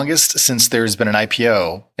been the longest since there's been an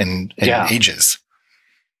IPO in ages.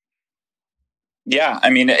 Yeah, I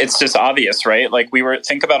mean, it's just obvious, right? Like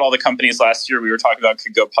think about all the companies last year we were talking about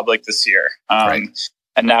could go public this year. Right.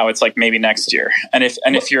 And now it's like maybe next year. And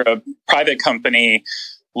if you're a private company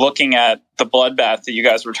looking at the bloodbath that you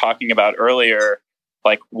guys were talking about earlier,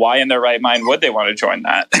 like why in their right mind would they want to join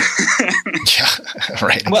that? Yeah,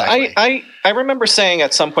 right. Exactly. Well, I remember saying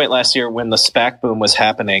at some point last year when the SPAC boom was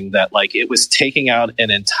happening that like it was taking out an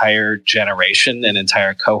entire generation, an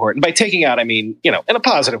entire cohort. And by taking out, I mean, in a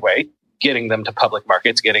positive way, getting them to public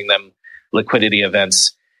markets, getting them liquidity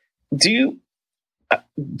events. Do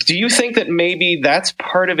you think that maybe that's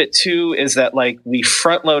part of it too? Is that like we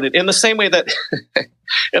front loaded in the same way that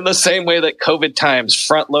COVID times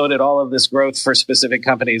front loaded all of this growth for specific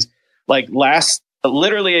companies? Like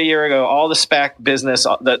literally a year ago, all the SPAC business,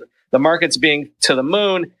 the markets being to the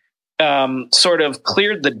moon, sort of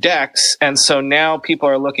cleared the decks, and so now people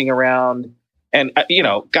are looking around. And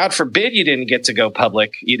God forbid you didn't get to go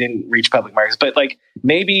public, you didn't reach public markets, but like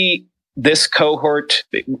maybe this cohort,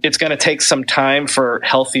 it's going to take some time for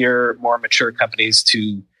healthier, more mature companies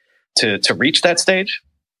to reach that stage.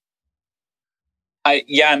 I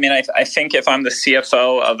think if I'm the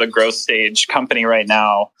CFO of a growth stage company right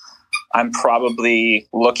now, I'm probably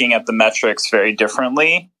looking at the metrics very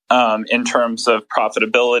differently in terms of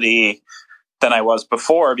profitability than I was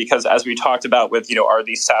before, because as we talked about with, are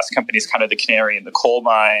these SaaS companies kind of the canary in the coal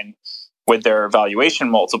mine with their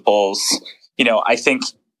valuation multiples? I think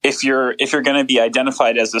if you're going to be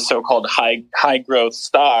identified as a so-called high growth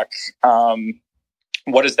stock,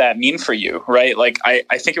 what does that mean for you, right? Like I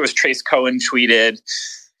think it was Trace Cohen tweeted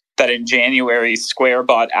that in January, Square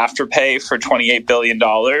bought Afterpay for $28 billion,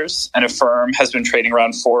 and Affirm has been trading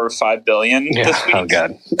around $4 or $5 billion this week. Oh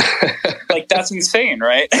God, like that's insane,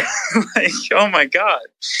 right? Like, oh my God.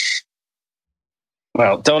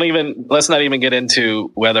 Well, let's not even get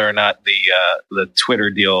into whether or not the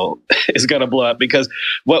Twitter deal is going to blow up, because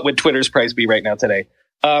what would Twitter's price be right now today?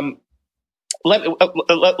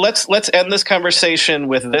 Let's end this conversation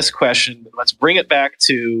with this question. Let's bring it back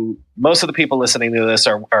to most of the people listening to this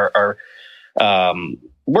are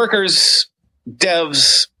workers,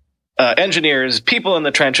 devs, engineers, people in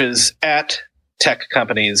the trenches at tech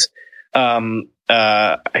companies. I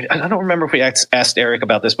don't remember if we asked Eric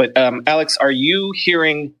about this, but Alex, are you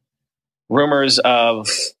hearing rumors of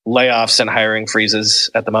layoffs and hiring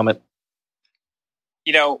freezes at the moment?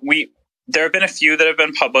 There have been a few that have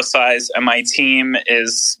been publicized, and my team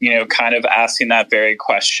is, kind of asking that very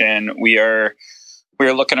question. We're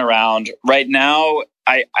looking around right now.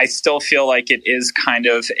 I still feel like it is kind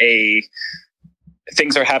of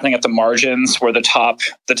things are happening at the margins where the top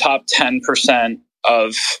 10%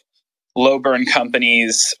 of low burn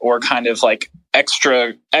companies or kind of like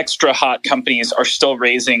extra hot companies are still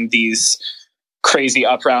raising these crazy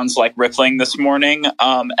up rounds like Rippling this morning,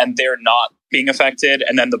 and they're not being affected.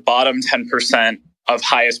 And then the bottom 10% of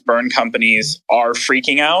highest burn companies are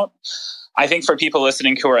freaking out. I think for people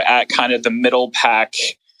listening who are at kind of the middle pack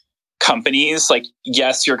companies, like,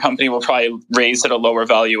 yes, your company will probably raise at a lower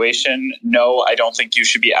valuation. No, I don't think you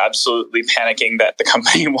should be absolutely panicking that the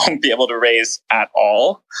company won't be able to raise at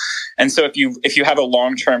all. And so if you have a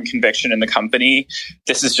long-term conviction in the company,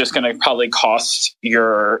 this is just going to probably cost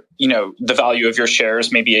your, the value of your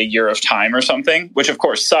shares, maybe a year of time or something, which of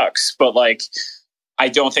course sucks. But like, I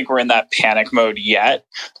don't think we're in that panic mode yet.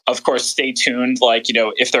 Of course, stay tuned. Like,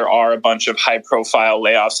 if there are a bunch of high profile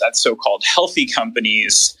layoffs at so-called healthy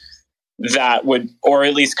companies, that would, or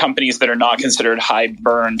at least companies that are not considered high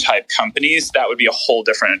burn type companies, that would be a whole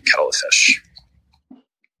different kettle of fish.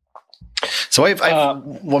 So I have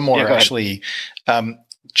one more actually.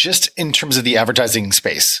 Just in terms of the advertising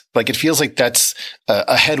space, like it feels like that's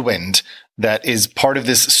a headwind that is part of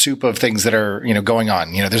this soup of things that are, going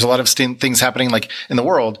on. There's a lot of things happening like in the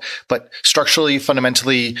world, but structurally,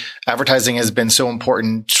 fundamentally, advertising has been so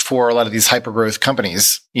important for a lot of these hypergrowth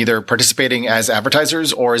companies, either participating as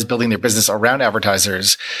advertisers or as building their business around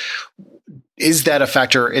advertisers. Is that a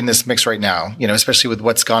factor in this mix right now? Especially with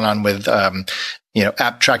what's gone on with,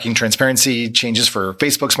 app tracking transparency, changes for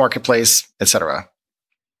Facebook's marketplace, et cetera.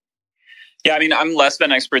 Yeah, I mean, I'm less of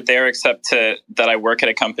an expert there, except that I work at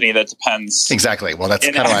a company that depends. Exactly. Well, that's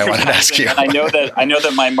kind of why I wanted to ask you. And I know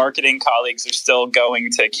that my marketing colleagues are still going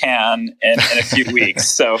to Cannes in a few weeks,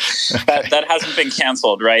 so that hasn't been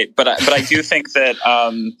canceled, right? But I do think that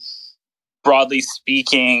broadly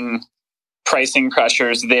speaking, pricing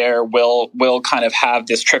pressures there will kind of have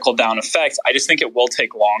this trickle down effect. I just think it will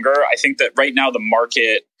take longer. I think that right now the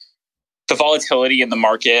volatility in the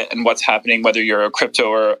market and what's happening, whether you're a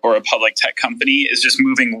crypto or a public tech company, is just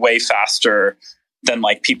moving way faster than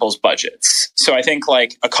like people's budgets. So I think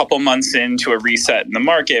like a couple months into a reset in the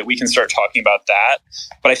market, we can start talking about that.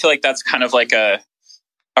 But I feel like that's kind of like a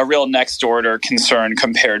real next order concern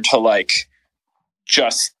compared to like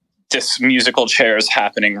just this musical chairs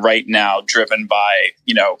happening right now, driven by,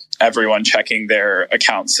 everyone checking their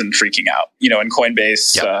accounts and freaking out, and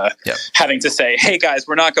Coinbase having to say, hey guys,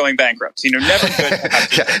 we're not going bankrupt. Never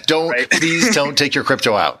good. Please don't take your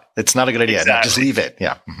crypto out. It's not a good idea. Exactly. No, just leave it.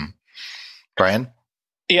 Yeah. Mm-hmm. Brian?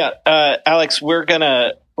 Yeah. Alex, we're going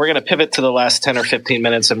to pivot to the last 10 or 15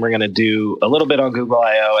 minutes, and we're going to do a little bit on Google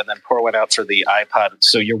I/O and then pour one out for the iPod.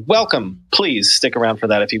 So you're welcome. Please stick around for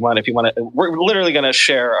that if you want. We're literally going to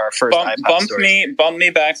share our first iPod story. Bump me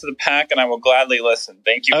back to the pack, and I will gladly listen.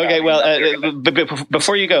 Thank you. Okay. Well,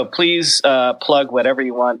 before you go, please plug whatever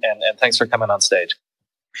you want, and thanks for coming on stage.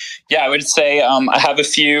 Yeah, I would say I have a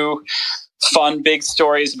few fun big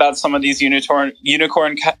stories about some of these unicorn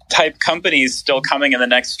type companies still coming in the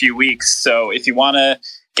next few weeks. So if you want to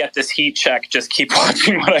get this heat check, just keep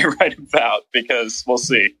watching what I write about, because we'll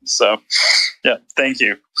see. So yeah, thank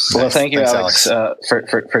you. Well, thank you, Alex.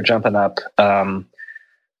 For jumping up.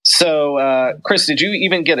 So Chris, did you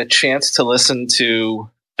even get a chance to listen to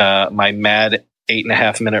my mad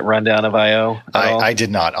 8.5 minute rundown of I/O? I did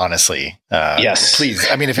not, honestly. Yes. Please.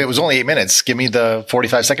 I mean, if it was only 8 minutes, give me the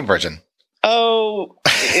 45-second version. Oh,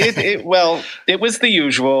 it was the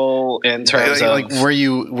usual in terms of like, were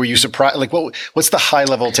you surprised? Like, what's the high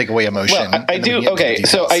level takeaway emotion? Well, I do. Okay.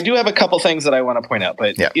 So I do have a couple things that I want to point out,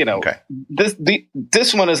 but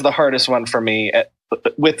this one is the hardest one for me,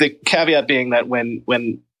 with the caveat being that when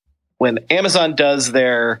Amazon does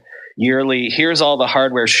their yearly, here's all the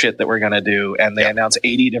hardware shit that we're going to do, and they announce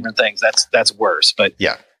 80 different things, that's worse. But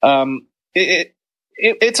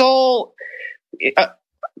it's all.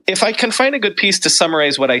 If I can find a good piece to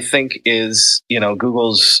summarize what I think is,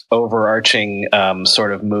 Google's overarching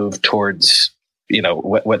sort of move towards,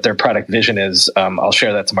 what their product vision is, I'll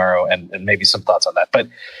share that tomorrow and maybe some thoughts on that.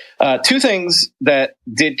 But two things that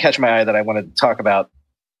did catch my eye that I wanted to talk about,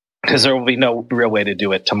 because there will be no real way to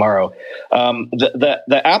do it tomorrow.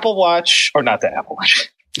 The Apple Watch, or not the Apple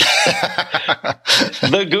Watch,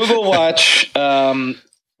 the Google Watch,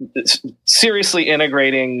 seriously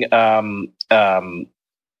integrating.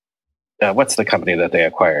 What's the company that they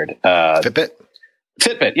acquired?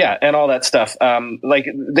 Fitbit, yeah, and all that stuff. Like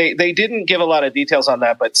they didn't give a lot of details on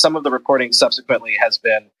that, but some of the reporting subsequently has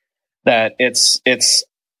been that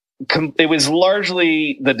it was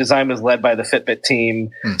largely, the design was led by the Fitbit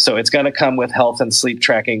team, so it's going to come with health and sleep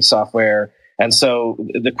tracking software. And so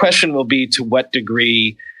the question will be, to what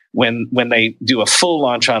degree, when they do a full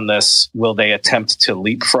launch on this, will they attempt to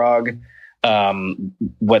leapfrog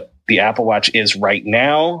what the Apple Watch is right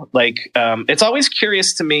now? Like, it's always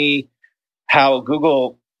curious to me how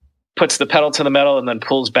Google puts the pedal to the metal and then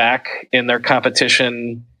pulls back in their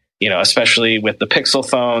competition, especially with the Pixel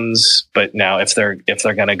phones. But now if they're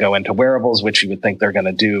going to go into wearables, which you would think they're going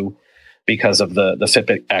to do because of the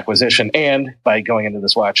Fitbit acquisition, and by going into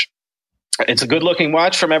this watch, it's a good looking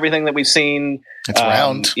watch from everything that we've seen. It's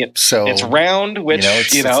round. So it's round, which,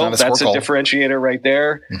 that's a differentiator right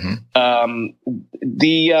there. Mm-hmm.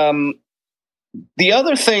 The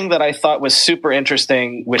other thing that I thought was super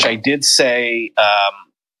interesting, which I did say,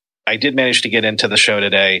 I did manage to get into the show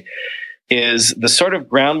today, is the sort of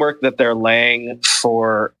groundwork that they're laying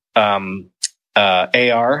for AR,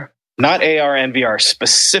 not AR and VR,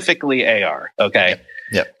 specifically AR. Okay.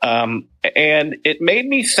 Yep. And it made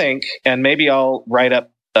me think, and maybe I'll write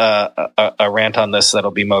up a rant on this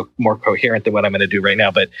that'll be more coherent than what I'm going to do right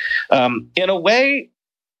now. But in a way,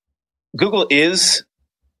 Google is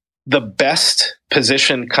the best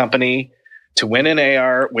positioned company to win in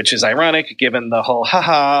AR, which is ironic given the whole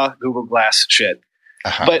Google Glass shit.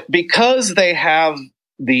 Uh-huh. But because they have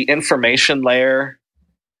the information layer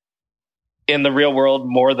in the real world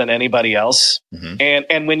more than anybody else. Mm-hmm.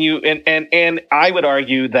 And when you, and I would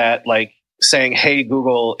argue that, like, saying, hey,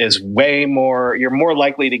 Google, is way more, you're more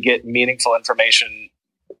likely to get meaningful information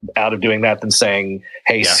out of doing that than saying,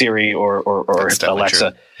 hey, Siri or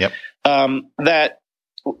Alexa. Yep. That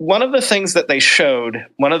one of the things that they showed,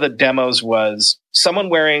 one of the demos, was someone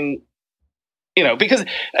wearing because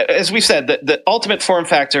as we've said, the ultimate form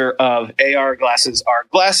factor of AR glasses are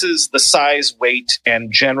glasses the size, weight,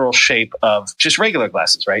 and general shape of just regular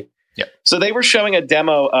glasses, right? Yeah. So they were showing a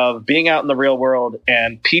demo of being out in the real world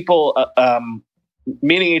and people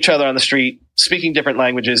meeting each other on the street, speaking different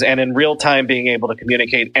languages, and in real time being able to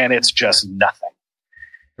communicate, and it's just nothing.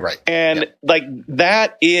 Right. And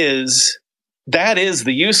that is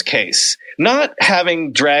the use case. Not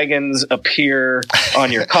having dragons appear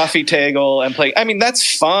on your coffee table and play. I mean,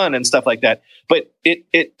 that's fun and stuff like that. But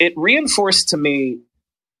it reinforced to me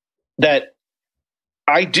that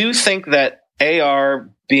I do think that AR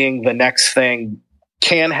being the next thing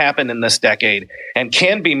can happen in this decade and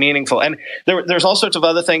can be meaningful. And there's all sorts of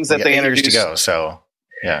other things that they introduced. Years to go, so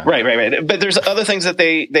yeah. Right. But there's other things that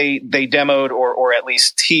they demoed or at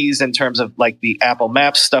least teased in terms of like the Apple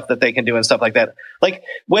Maps stuff that they can do and stuff like that. Like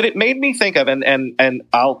what it made me think of, and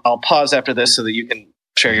I'll pause after this so that you can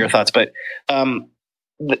share your thoughts. But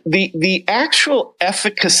the actual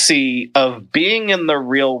efficacy of being in the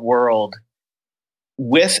real world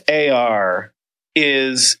with AR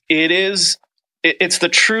it's the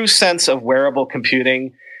true sense of wearable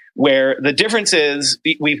computing, where the difference is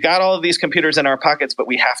we've got all of these computers in our pockets, but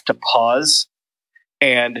we have to pause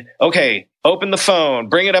and, okay, open the phone,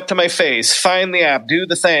 bring it up to my face, find the app, do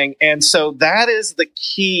the thing. And so that is the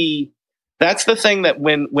key. That's the thing that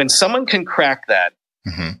when someone can crack that,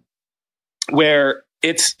 where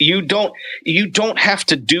it's you don't have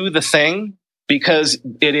to do the thing because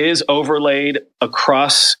it is overlaid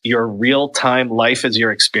across your real-time life as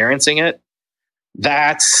you're experiencing it.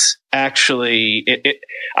 That's actually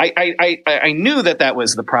I knew that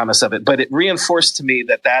was the promise of it, but it reinforced to me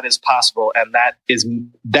that is possible, and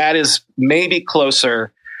that is maybe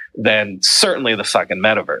closer than certainly the fucking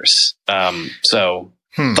metaverse. So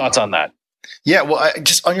thoughts on that? Yeah, well,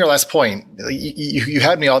 just on your last point, you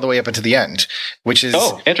had me all the way up into the end, which is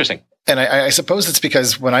interesting. And I suppose it's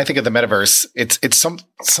because when I think of the metaverse, it's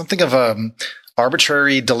something of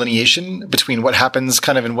arbitrary delineation between what happens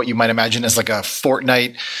kind of in what you might imagine as like a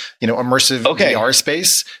Fortnite, immersive VR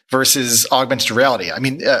space versus augmented reality. I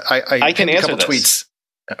mean, I can answer a couple this.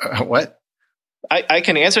 Tweets. What? I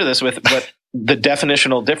can answer this with what the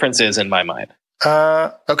definitional difference is in my mind.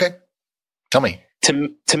 Okay. Tell me.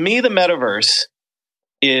 To me, the metaverse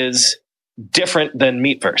is different than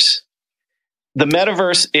Meatverse. The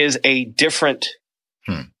metaverse is a different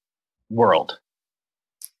world.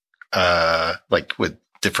 Like with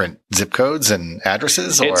different zip codes and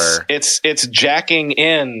addresses, it's jacking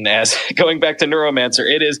in, as going back to Neuromancer.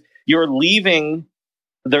 It is you're leaving.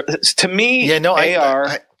 To me,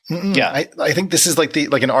 AR. I think this is like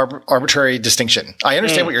an arbitrary distinction. I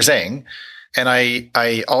understand what you're saying, and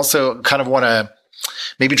I also kind of want to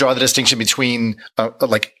maybe draw the distinction between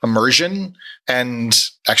like immersion and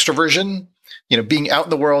extroversion. Being out in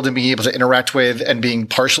the world and being able to interact with and being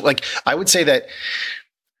partial. Like I would say that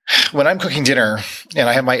when I'm cooking dinner and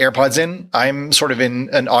I have my AirPods in, I'm sort of in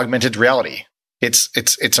an augmented reality. It's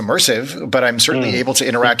immersive, but I'm certainly able to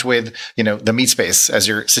interact with, the meat space as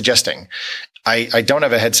you're suggesting. I don't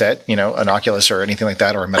have a headset, an Oculus or anything like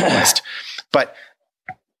that, or a MetaQuest. But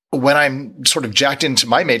when I'm sort of jacked into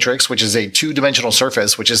my Matrix, which is a 2-dimensional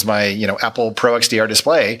surface, which is my, Apple Pro XDR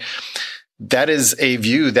display, that is a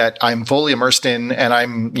view that I'm fully immersed in, and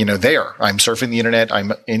I'm, there. I'm surfing the internet.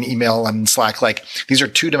 I'm in email. I'm in Slack. Like these are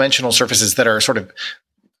 2-dimensional surfaces that are sort of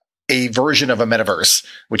a version of a metaverse,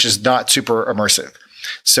 which is not super immersive.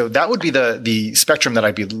 So that would be the spectrum that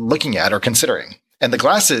I'd be looking at or considering. And the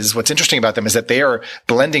glasses, what's interesting about them is that they are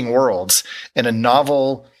blending worlds in a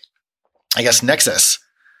novel, I guess, nexus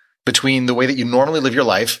between the way that you normally live your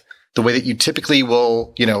life, the way that you typically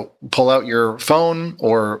will, pull out your phone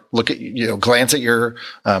or look at, glance at your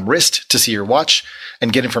wrist to see your watch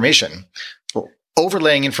and get information. Well,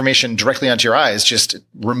 overlaying information directly onto your eyes just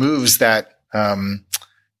removes that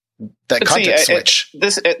context switch.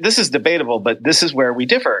 This is debatable, but this is where we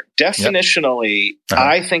differ. Definitionally,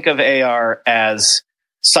 I think of AR as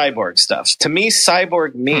cyborg stuff. To me,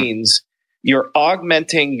 cyborg means you're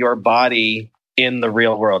augmenting your body in the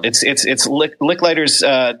real world. It's Licklider's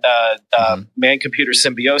man-computer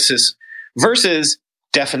symbiosis versus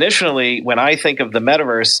definitionally, when I think of the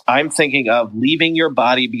metaverse, I'm thinking of leaving your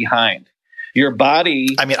body behind. Your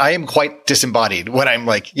body. I mean, I am quite disembodied when I'm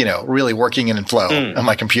like, really working in flow on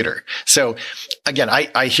my computer. So again,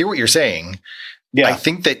 I hear what you're saying. Yeah. I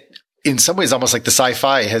think that in some ways, almost like the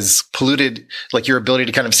sci-fi has polluted like your ability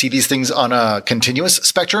to kind of see these things on a continuous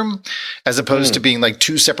spectrum, as opposed to being like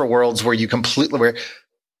two separate worlds where where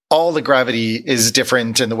all the gravity is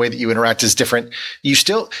different and the way that you interact is different.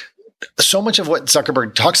 So much of what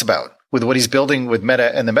Zuckerberg talks about with what he's building with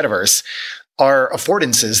Meta and the metaverse, are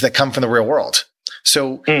affordances that come from the real world.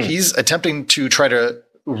 So he's attempting to try to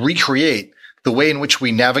recreate the way in which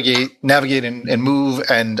we navigate and move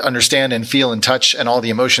and understand and feel and touch and all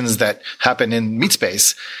the emotions that happen in meat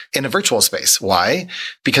space in a virtual space. Why?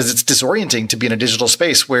 Because it's disorienting to be in a digital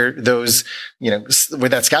space where those, where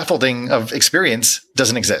that scaffolding of experience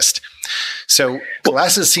doesn't exist. So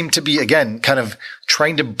glasses seem to be, again, kind of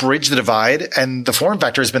trying to bridge the divide, and the form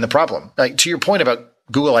factor has been the problem. Like, to your point about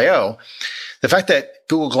Google I/O, the fact that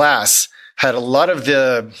Google Glass had a lot of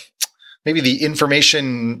maybe the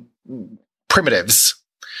information primitives,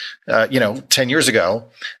 10 years ago,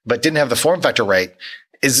 but didn't have the form factor right,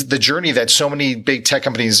 is the journey that so many big tech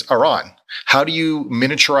companies are on. How do you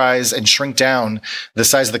miniaturize and shrink down the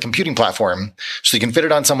size of the computing platform so you can fit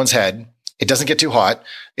it on someone's head? It doesn't get too hot.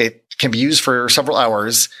 It can be used for several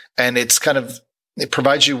hours, and it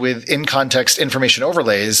provides you with in-context information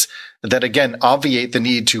overlays that, again, obviate the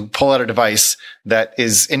need to pull out a device that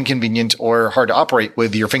is inconvenient or hard to operate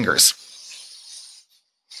with your fingers.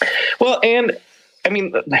 Well, and I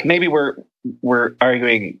mean, maybe we're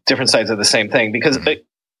arguing different sides of the same thing, because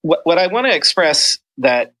what I want to express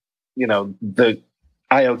that, the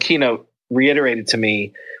I/O keynote reiterated to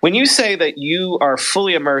me, when you say that you are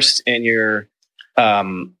fully immersed in your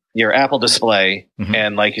Apple display,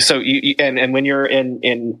 and and when you're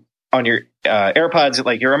on your AirPods,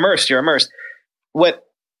 like you're immersed. What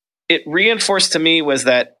it reinforced to me was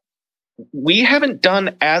that we haven't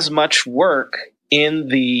done as much work in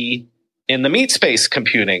the meat space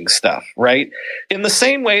computing stuff, right? In the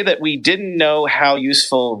same way that we didn't know how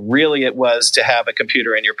useful really it was to have a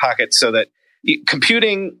computer in your pocket, so that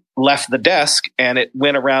computing left the desk and it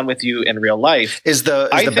went around with you in real life. Is the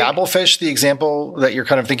Babelfish the example that you're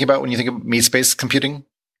kind of thinking about when you think of meat space computing?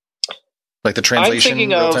 Like the translation,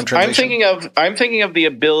 real-time translation? I'm thinking of the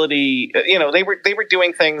ability, they were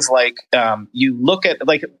doing things like, you look at,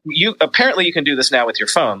 like, apparently you can do this now with your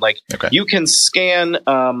phone. Like, you can scan,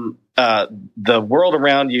 the world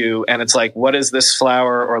around you, and it's like, what is this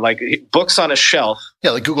flower? Or like books on a shelf.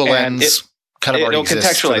 Yeah. Like Google Lens kind of already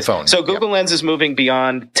exists for the phone. So Google Lens is moving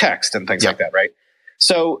beyond text and things like that. Right.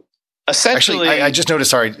 So, essentially, actually, I just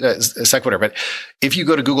noticed, sequitur, but if you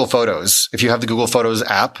go to Google Photos, if you have the Google Photos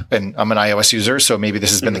app, and I'm an iOS user, so maybe this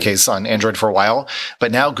has been the case on Android for a while,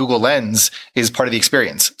 but now Google Lens is part of the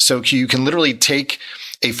experience. So you can literally take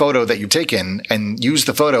a photo that you've taken and use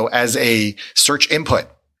the photo as a search input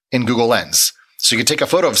in Google Lens. So you can take a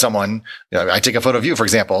photo of someone, I take a photo of you, for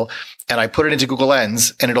example, and I put it into Google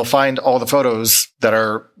Lens, and it'll find all the photos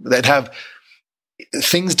that have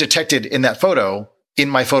things detected in that photo in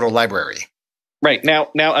my photo library. Right. Now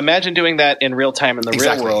imagine doing that in real time in the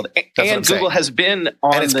real world. And Google has been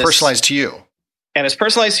on and it's this, personalized to you. And it's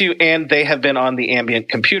personalized to you, and they have been on the ambient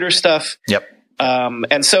computer stuff. Yep.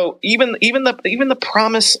 And so even the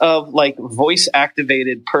promise of like voice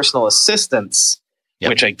activated personal assistants,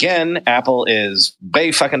 which again, Apple is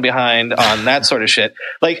way fucking behind on that sort of shit.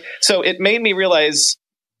 Like, so it made me realize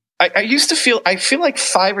I feel like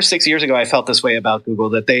 5 or 6 years ago, I felt this way about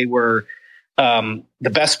Google, that they were the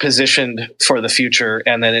best positioned for the future,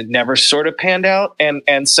 and then it never sort of panned out.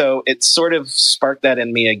 And so it sort of sparked that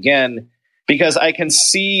in me again, because I can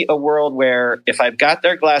see a world where if I've got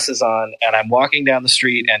their glasses on and I'm walking down the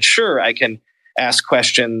street, and sure, I can ask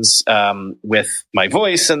questions with my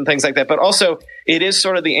voice and things like that. But also it is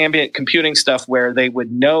sort of the ambient computing stuff where they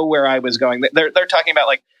would know where I was going. They're talking about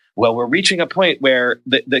like, well, we're reaching a point where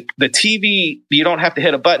the TV, you don't have to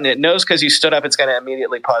hit a button. It knows because you stood up, it's going to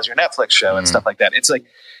immediately pause your Netflix show and stuff like that. It's like,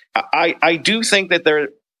 I do think that there,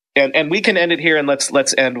 and we can end it here, and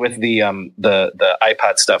let's end with the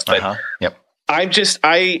iPod stuff. But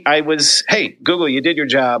I was, hey, Google, you did your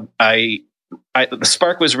job. The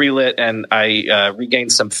spark was relit, and I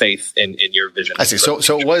regained some faith in your vision. I see.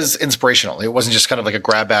 So it was inspirational. It wasn't just kind of like a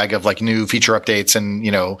grab bag of like new feature updates and,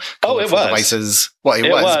 it was devices. Well, it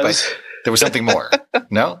was, but there was something more.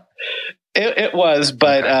 No? It was,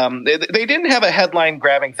 but they didn't have a headline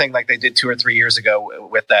grabbing thing like they did 2 or 3 years ago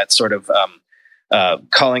with that sort of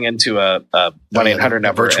calling into a 1-800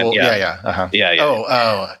 number. Virtual, yeah.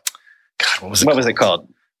 God, what was it called?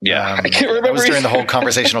 Yeah, I can't remember. It was during the whole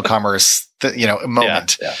conversational commerce,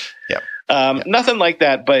 moment. Yeah. Nothing like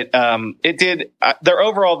that, but it did. Their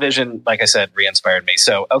overall vision, like I said, re-inspired me.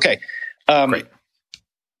 So, okay, great.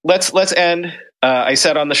 Let's end. I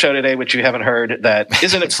said on the show today, which you haven't heard, that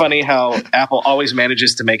isn't it funny how Apple always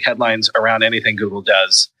manages to make headlines around anything Google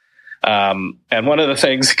does. And one of the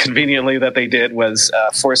things, conveniently, that they did was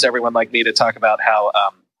force everyone like me to talk about how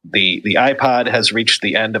the iPod has reached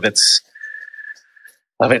the end of its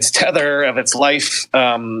tether, of its life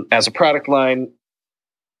as a product line.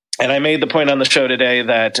 And I made the point on the show today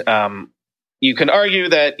that you can argue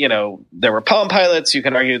that, there were Palm Pilots. You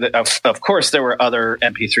can argue that, of course, there were other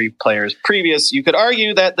MP3 players previous. You could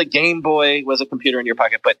argue that the Game Boy was a computer in your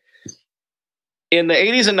pocket. But in the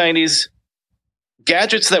 80s and 90s,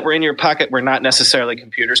 gadgets that were in your pocket were not necessarily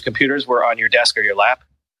computers. Computers were on your desk or your lap.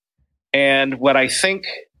 And what I think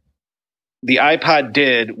the iPod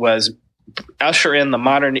did was usher in the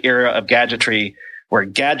modern era of gadgetry where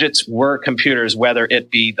gadgets were computers, whether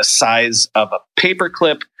it be the size of a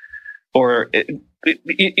paperclip or,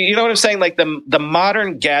 you know what I'm saying? Like the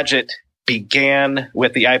modern gadget began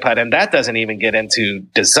with the iPod, and that doesn't even get into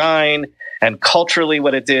design and culturally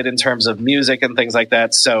what it did in terms of music and things like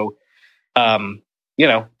that. So,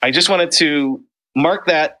 I just wanted to mark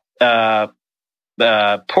that,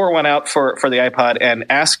 pour one out for the iPod and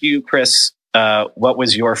ask you, Chris, what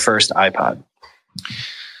was your first iPod?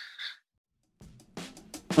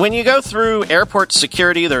 When you go through airport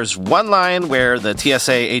security, there's one line where the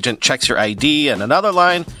TSA agent checks your ID and another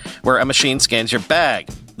line where a machine scans your bag.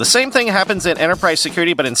 The same thing happens in enterprise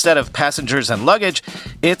security, but instead of passengers and luggage,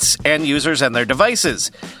 it's end users and their devices.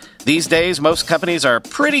 These days, most companies are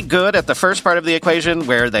pretty good at the first part of the equation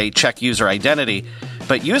where they check user identity,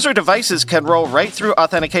 but user devices can roll right through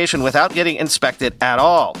authentication without getting inspected at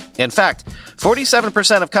all. In fact,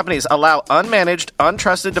 47% of companies allow unmanaged,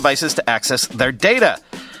 untrusted devices to access their data.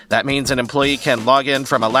 That means an employee can log in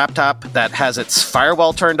from a laptop that has its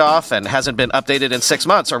firewall turned off and hasn't been updated in 6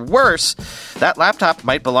 months, or worse, that laptop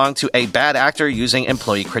might belong to a bad actor using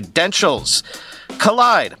employee credentials.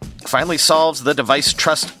 Kolide finally solves the device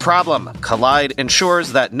trust problem. Kolide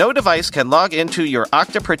ensures that no device can log into your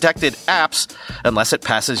Okta-protected apps unless it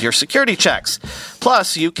passes your security checks.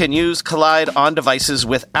 Plus, you can use Kolide on devices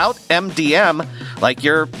without MDM, like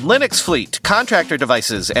your Linux fleet, contractor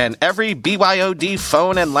devices, and every BYOD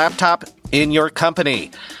phone and laptop in your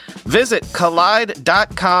company. Visit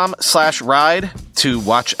kolide.com/ride to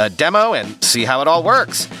watch a demo and see how it all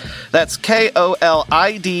works. That's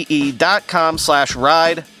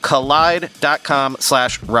KOLIDE.com/ride,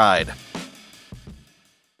 kolide.com/ride.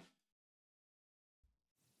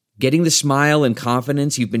 Getting the smile and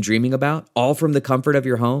confidence you've been dreaming about, all from the comfort of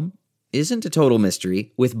your home, isn't a total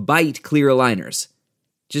mystery with Byte clear aligners.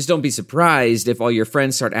 Just don't be surprised if all your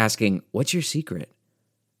friends start asking, "What's your secret?"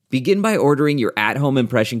 Begin by ordering your at-home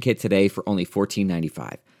impression kit today for only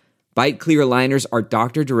 $14.95. Byte clear aligners are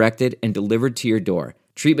doctor-directed and delivered to your door.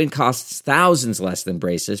 Treatment costs thousands less than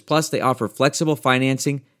braces, plus they offer flexible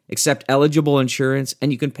financing, accept eligible insurance,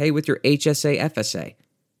 and you can pay with your HSA FSA.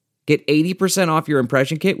 Get 80% off your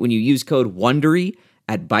impression kit when you use code WONDERY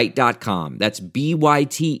at Byte.com. That's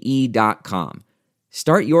BYTE.com.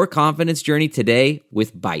 Start your confidence journey today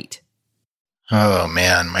with Byte. Oh,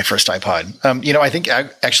 man, my first iPod. I think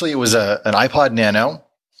actually it was an iPod Nano.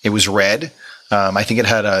 It was red. I think it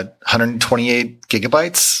had 128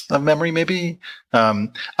 gigabytes of memory, maybe. I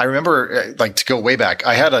remember, to go way back,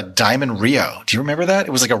 I had a Diamond Rio. Do you remember that?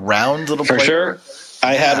 It was like a round little player. For sure.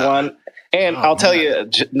 I had one. And I'll tell you,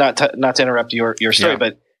 not to interrupt your story,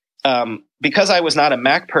 but because I was not a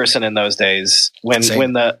Mac person in those days, when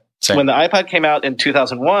the iPod came out in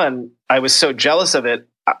 2001, I was so jealous of it.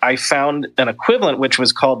 I found an equivalent, which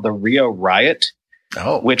was called the Rio Riot,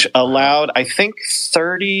 which allowed, I think,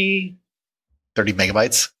 30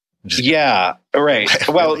 megabytes. Yeah, right.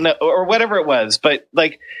 Well, no, or whatever it was, but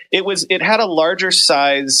it had a larger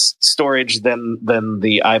size storage than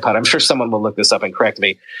the iPod. I'm sure someone will look this up and correct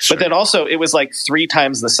me. Sure. But then also it was like 3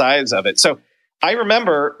 times the size of it. So I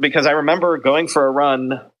remember going for a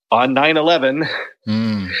run on 9/11.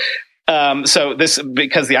 So this,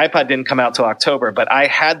 because the iPod didn't come out till October, but I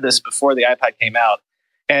had this before the iPod came out,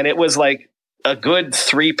 and it was like a good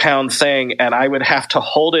 3-pound thing, and I would have to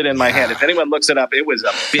hold it in my hand. If anyone looks it up, it was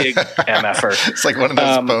a big MFer. It's like one of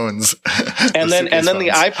those phones. And then the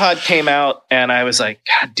iPod came out, and I was like,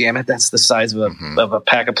 God damn it, that's the size of a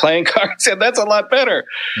pack of playing cards, and that's a lot better.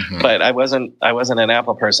 But I wasn't an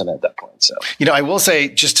Apple person at that point. So I will say,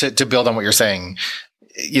 just to build on what you're saying,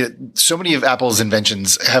 so many of Apple's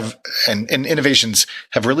inventions and innovations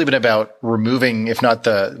have really been about removing, if not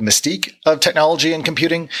the mystique of technology and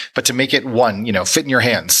computing, but to make it, one, fit in your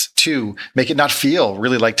hands. 2, make it not feel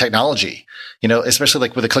really like technology, especially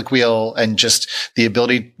with a click wheel and just the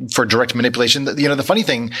ability for direct manipulation. The funny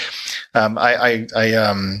thing, I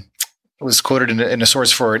was quoted in a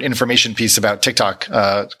source for an information piece about TikTok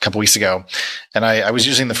a couple weeks ago. And I was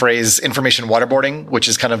using the phrase information waterboarding, which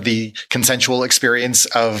is kind of the consensual experience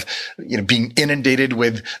of, being inundated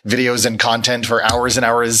with videos and content for hours and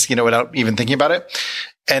hours, without even thinking about it.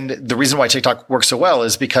 And the reason why TikTok works so well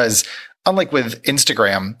is because unlike with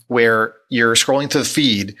Instagram, where you're scrolling through the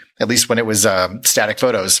feed, at least when it was static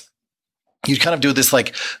photos, you'd kind of do this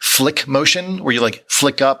like flick motion where you like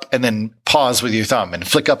flick up and then pause with your thumb and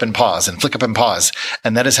flick up and pause and flick up and pause.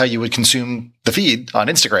 And that is how you would consume the feed on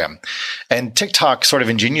Instagram. And TikTok sort of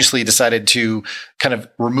ingeniously decided to kind of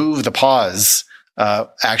remove the pause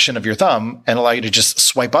action of your thumb and allow you to just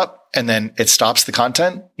swipe up, and then it stops the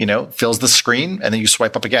content, fills the screen, and then you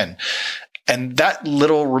swipe up again. And that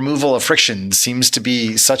little removal of friction seems to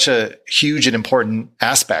be such a huge and important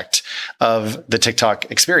aspect of the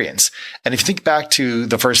TikTok experience. And if you think back to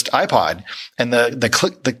the first iPod and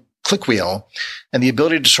the click wheel and the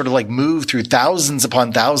ability to sort of like move through thousands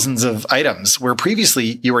upon thousands of items, where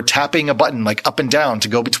previously you were tapping a button like up and down to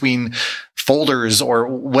go between folders or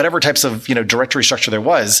whatever types of, directory structure there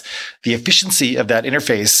was, the efficiency of that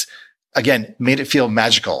interface, again, made it feel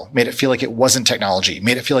magical, made it feel like it wasn't technology,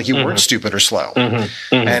 made it feel like you weren't stupid or slow.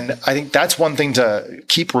 And I think that's one thing to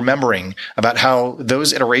keep remembering about how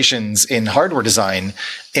those iterations in hardware design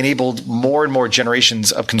enabled more and more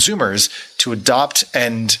generations of consumers to adopt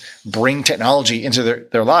and bring technology into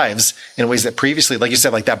their lives in ways that previously, like you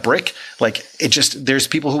said, like that brick, like there's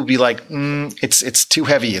people who would be like, it's too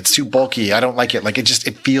heavy, it's too bulky, I don't like it. Like it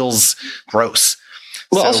feels gross.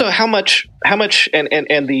 Well, also how much, and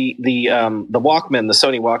the Walkman, the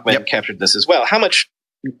Sony Walkman captured this as well. How much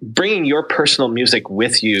bringing your personal music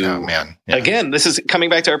with you? Oh man! Yeah. Again, this is coming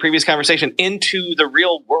back to our previous conversation into the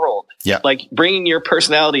real world. Yeah, like bringing your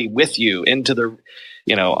personality with you into the,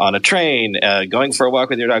 on a train, going for a walk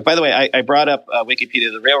with your dog. By the way, I brought up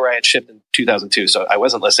Wikipedia. The Rail Riot shipped in 2002, so I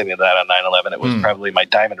wasn't listening to that on 9/11. It was probably my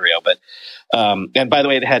Diamond Rail, but and by the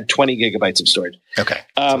way, it had 20 gigabytes of storage. Okay,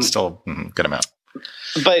 so still good amount.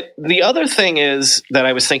 But the other thing is that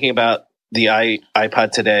I was thinking about the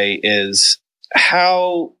iPod today is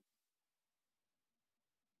how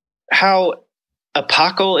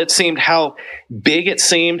epochal it seemed, how big it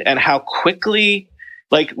seemed, and how quickly,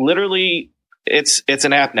 like literally, it's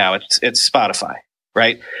an app now. It's Spotify,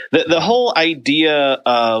 right? The whole idea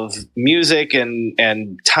of music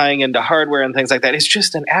and tying into hardware and things like that is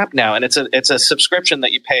just an app now, and it's a subscription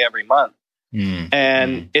that you pay every month.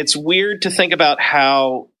 It's weird to think about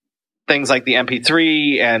how things like the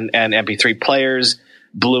MP3 and MP3 players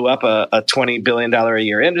blew up a $20 billion a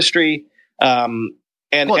year industry. Not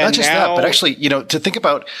just that, but actually, to think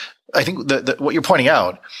about, I think what you're pointing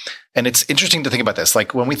out, and it's interesting to think about this,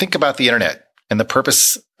 like when we think about the internet and the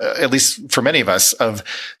purpose, at least for many of us, of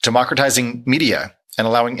democratizing media and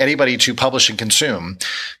allowing anybody to publish and consume,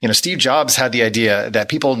 Steve Jobs had the idea that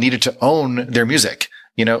people needed to own their music.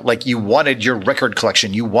 Like you wanted your record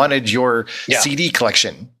collection, you wanted your CD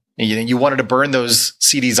collection, you wanted to burn those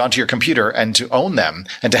CDs onto your computer and to own them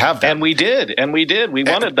and to have them. And we did. We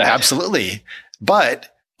wanted that. Absolutely.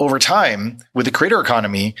 But over time, with the creator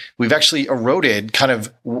economy, we've actually eroded kind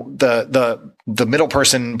of the middle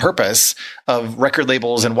person purpose of record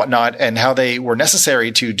labels and whatnot, and how they were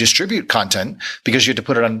necessary to distribute content because you had to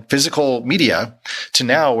put it on physical media, to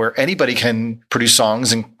now where anybody can produce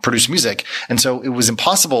songs and produce music. And so it was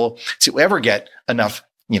impossible to ever get enough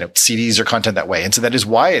CDs or content that way. And so that is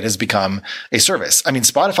why it has become a service. I mean,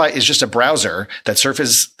 Spotify is just a browser that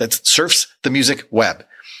surfs the music web.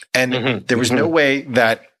 And there was no way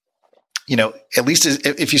that, at least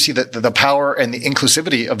if you see the power and the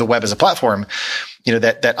inclusivity of the web as a platform,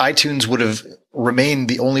 that iTunes would have remained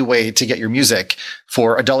the only way to get your music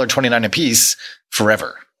for $1.29 a piece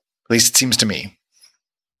forever. At least it seems to me.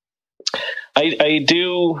 I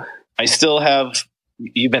still have,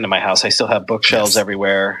 you've been to my house. I still have bookshelves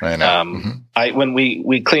everywhere. I know. When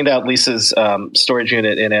we cleaned out Lisa's storage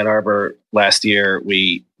unit in Ann Arbor last year,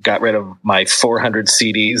 we got rid of my 400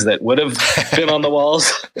 CDs that would have been on the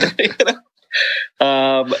walls.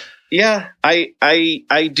 I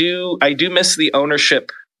do miss the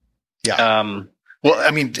ownership. Yeah. Well, I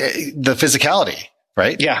mean, the physicality,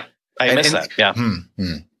 right? Yeah, I miss that. Yeah.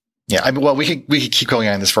 Yeah. I mean, well, we could keep going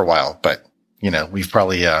on this for a while, but we've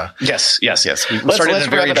probably, yes. We started in a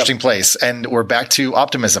very interesting place, and we're back to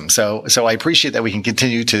optimism. So I appreciate that we can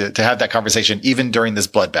continue to have that conversation even during this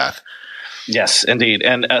bloodbath. Yes, indeed.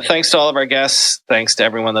 And thanks to all of our guests. Thanks to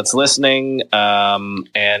everyone that's listening. And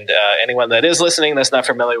anyone that is listening that's not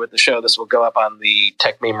familiar with the show, this will go up on the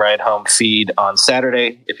Tech Meme Ride Home feed on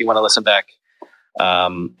Saturday if you want to listen back.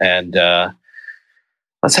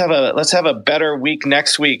 Let's have a better week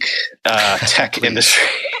next week, tech industry.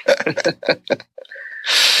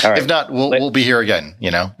 All right. If not, we'll be here again,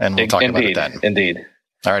 and we'll talk about it then. Indeed.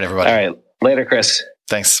 All right, everybody. All right. Later, Chris.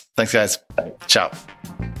 Thanks, guys. Ciao.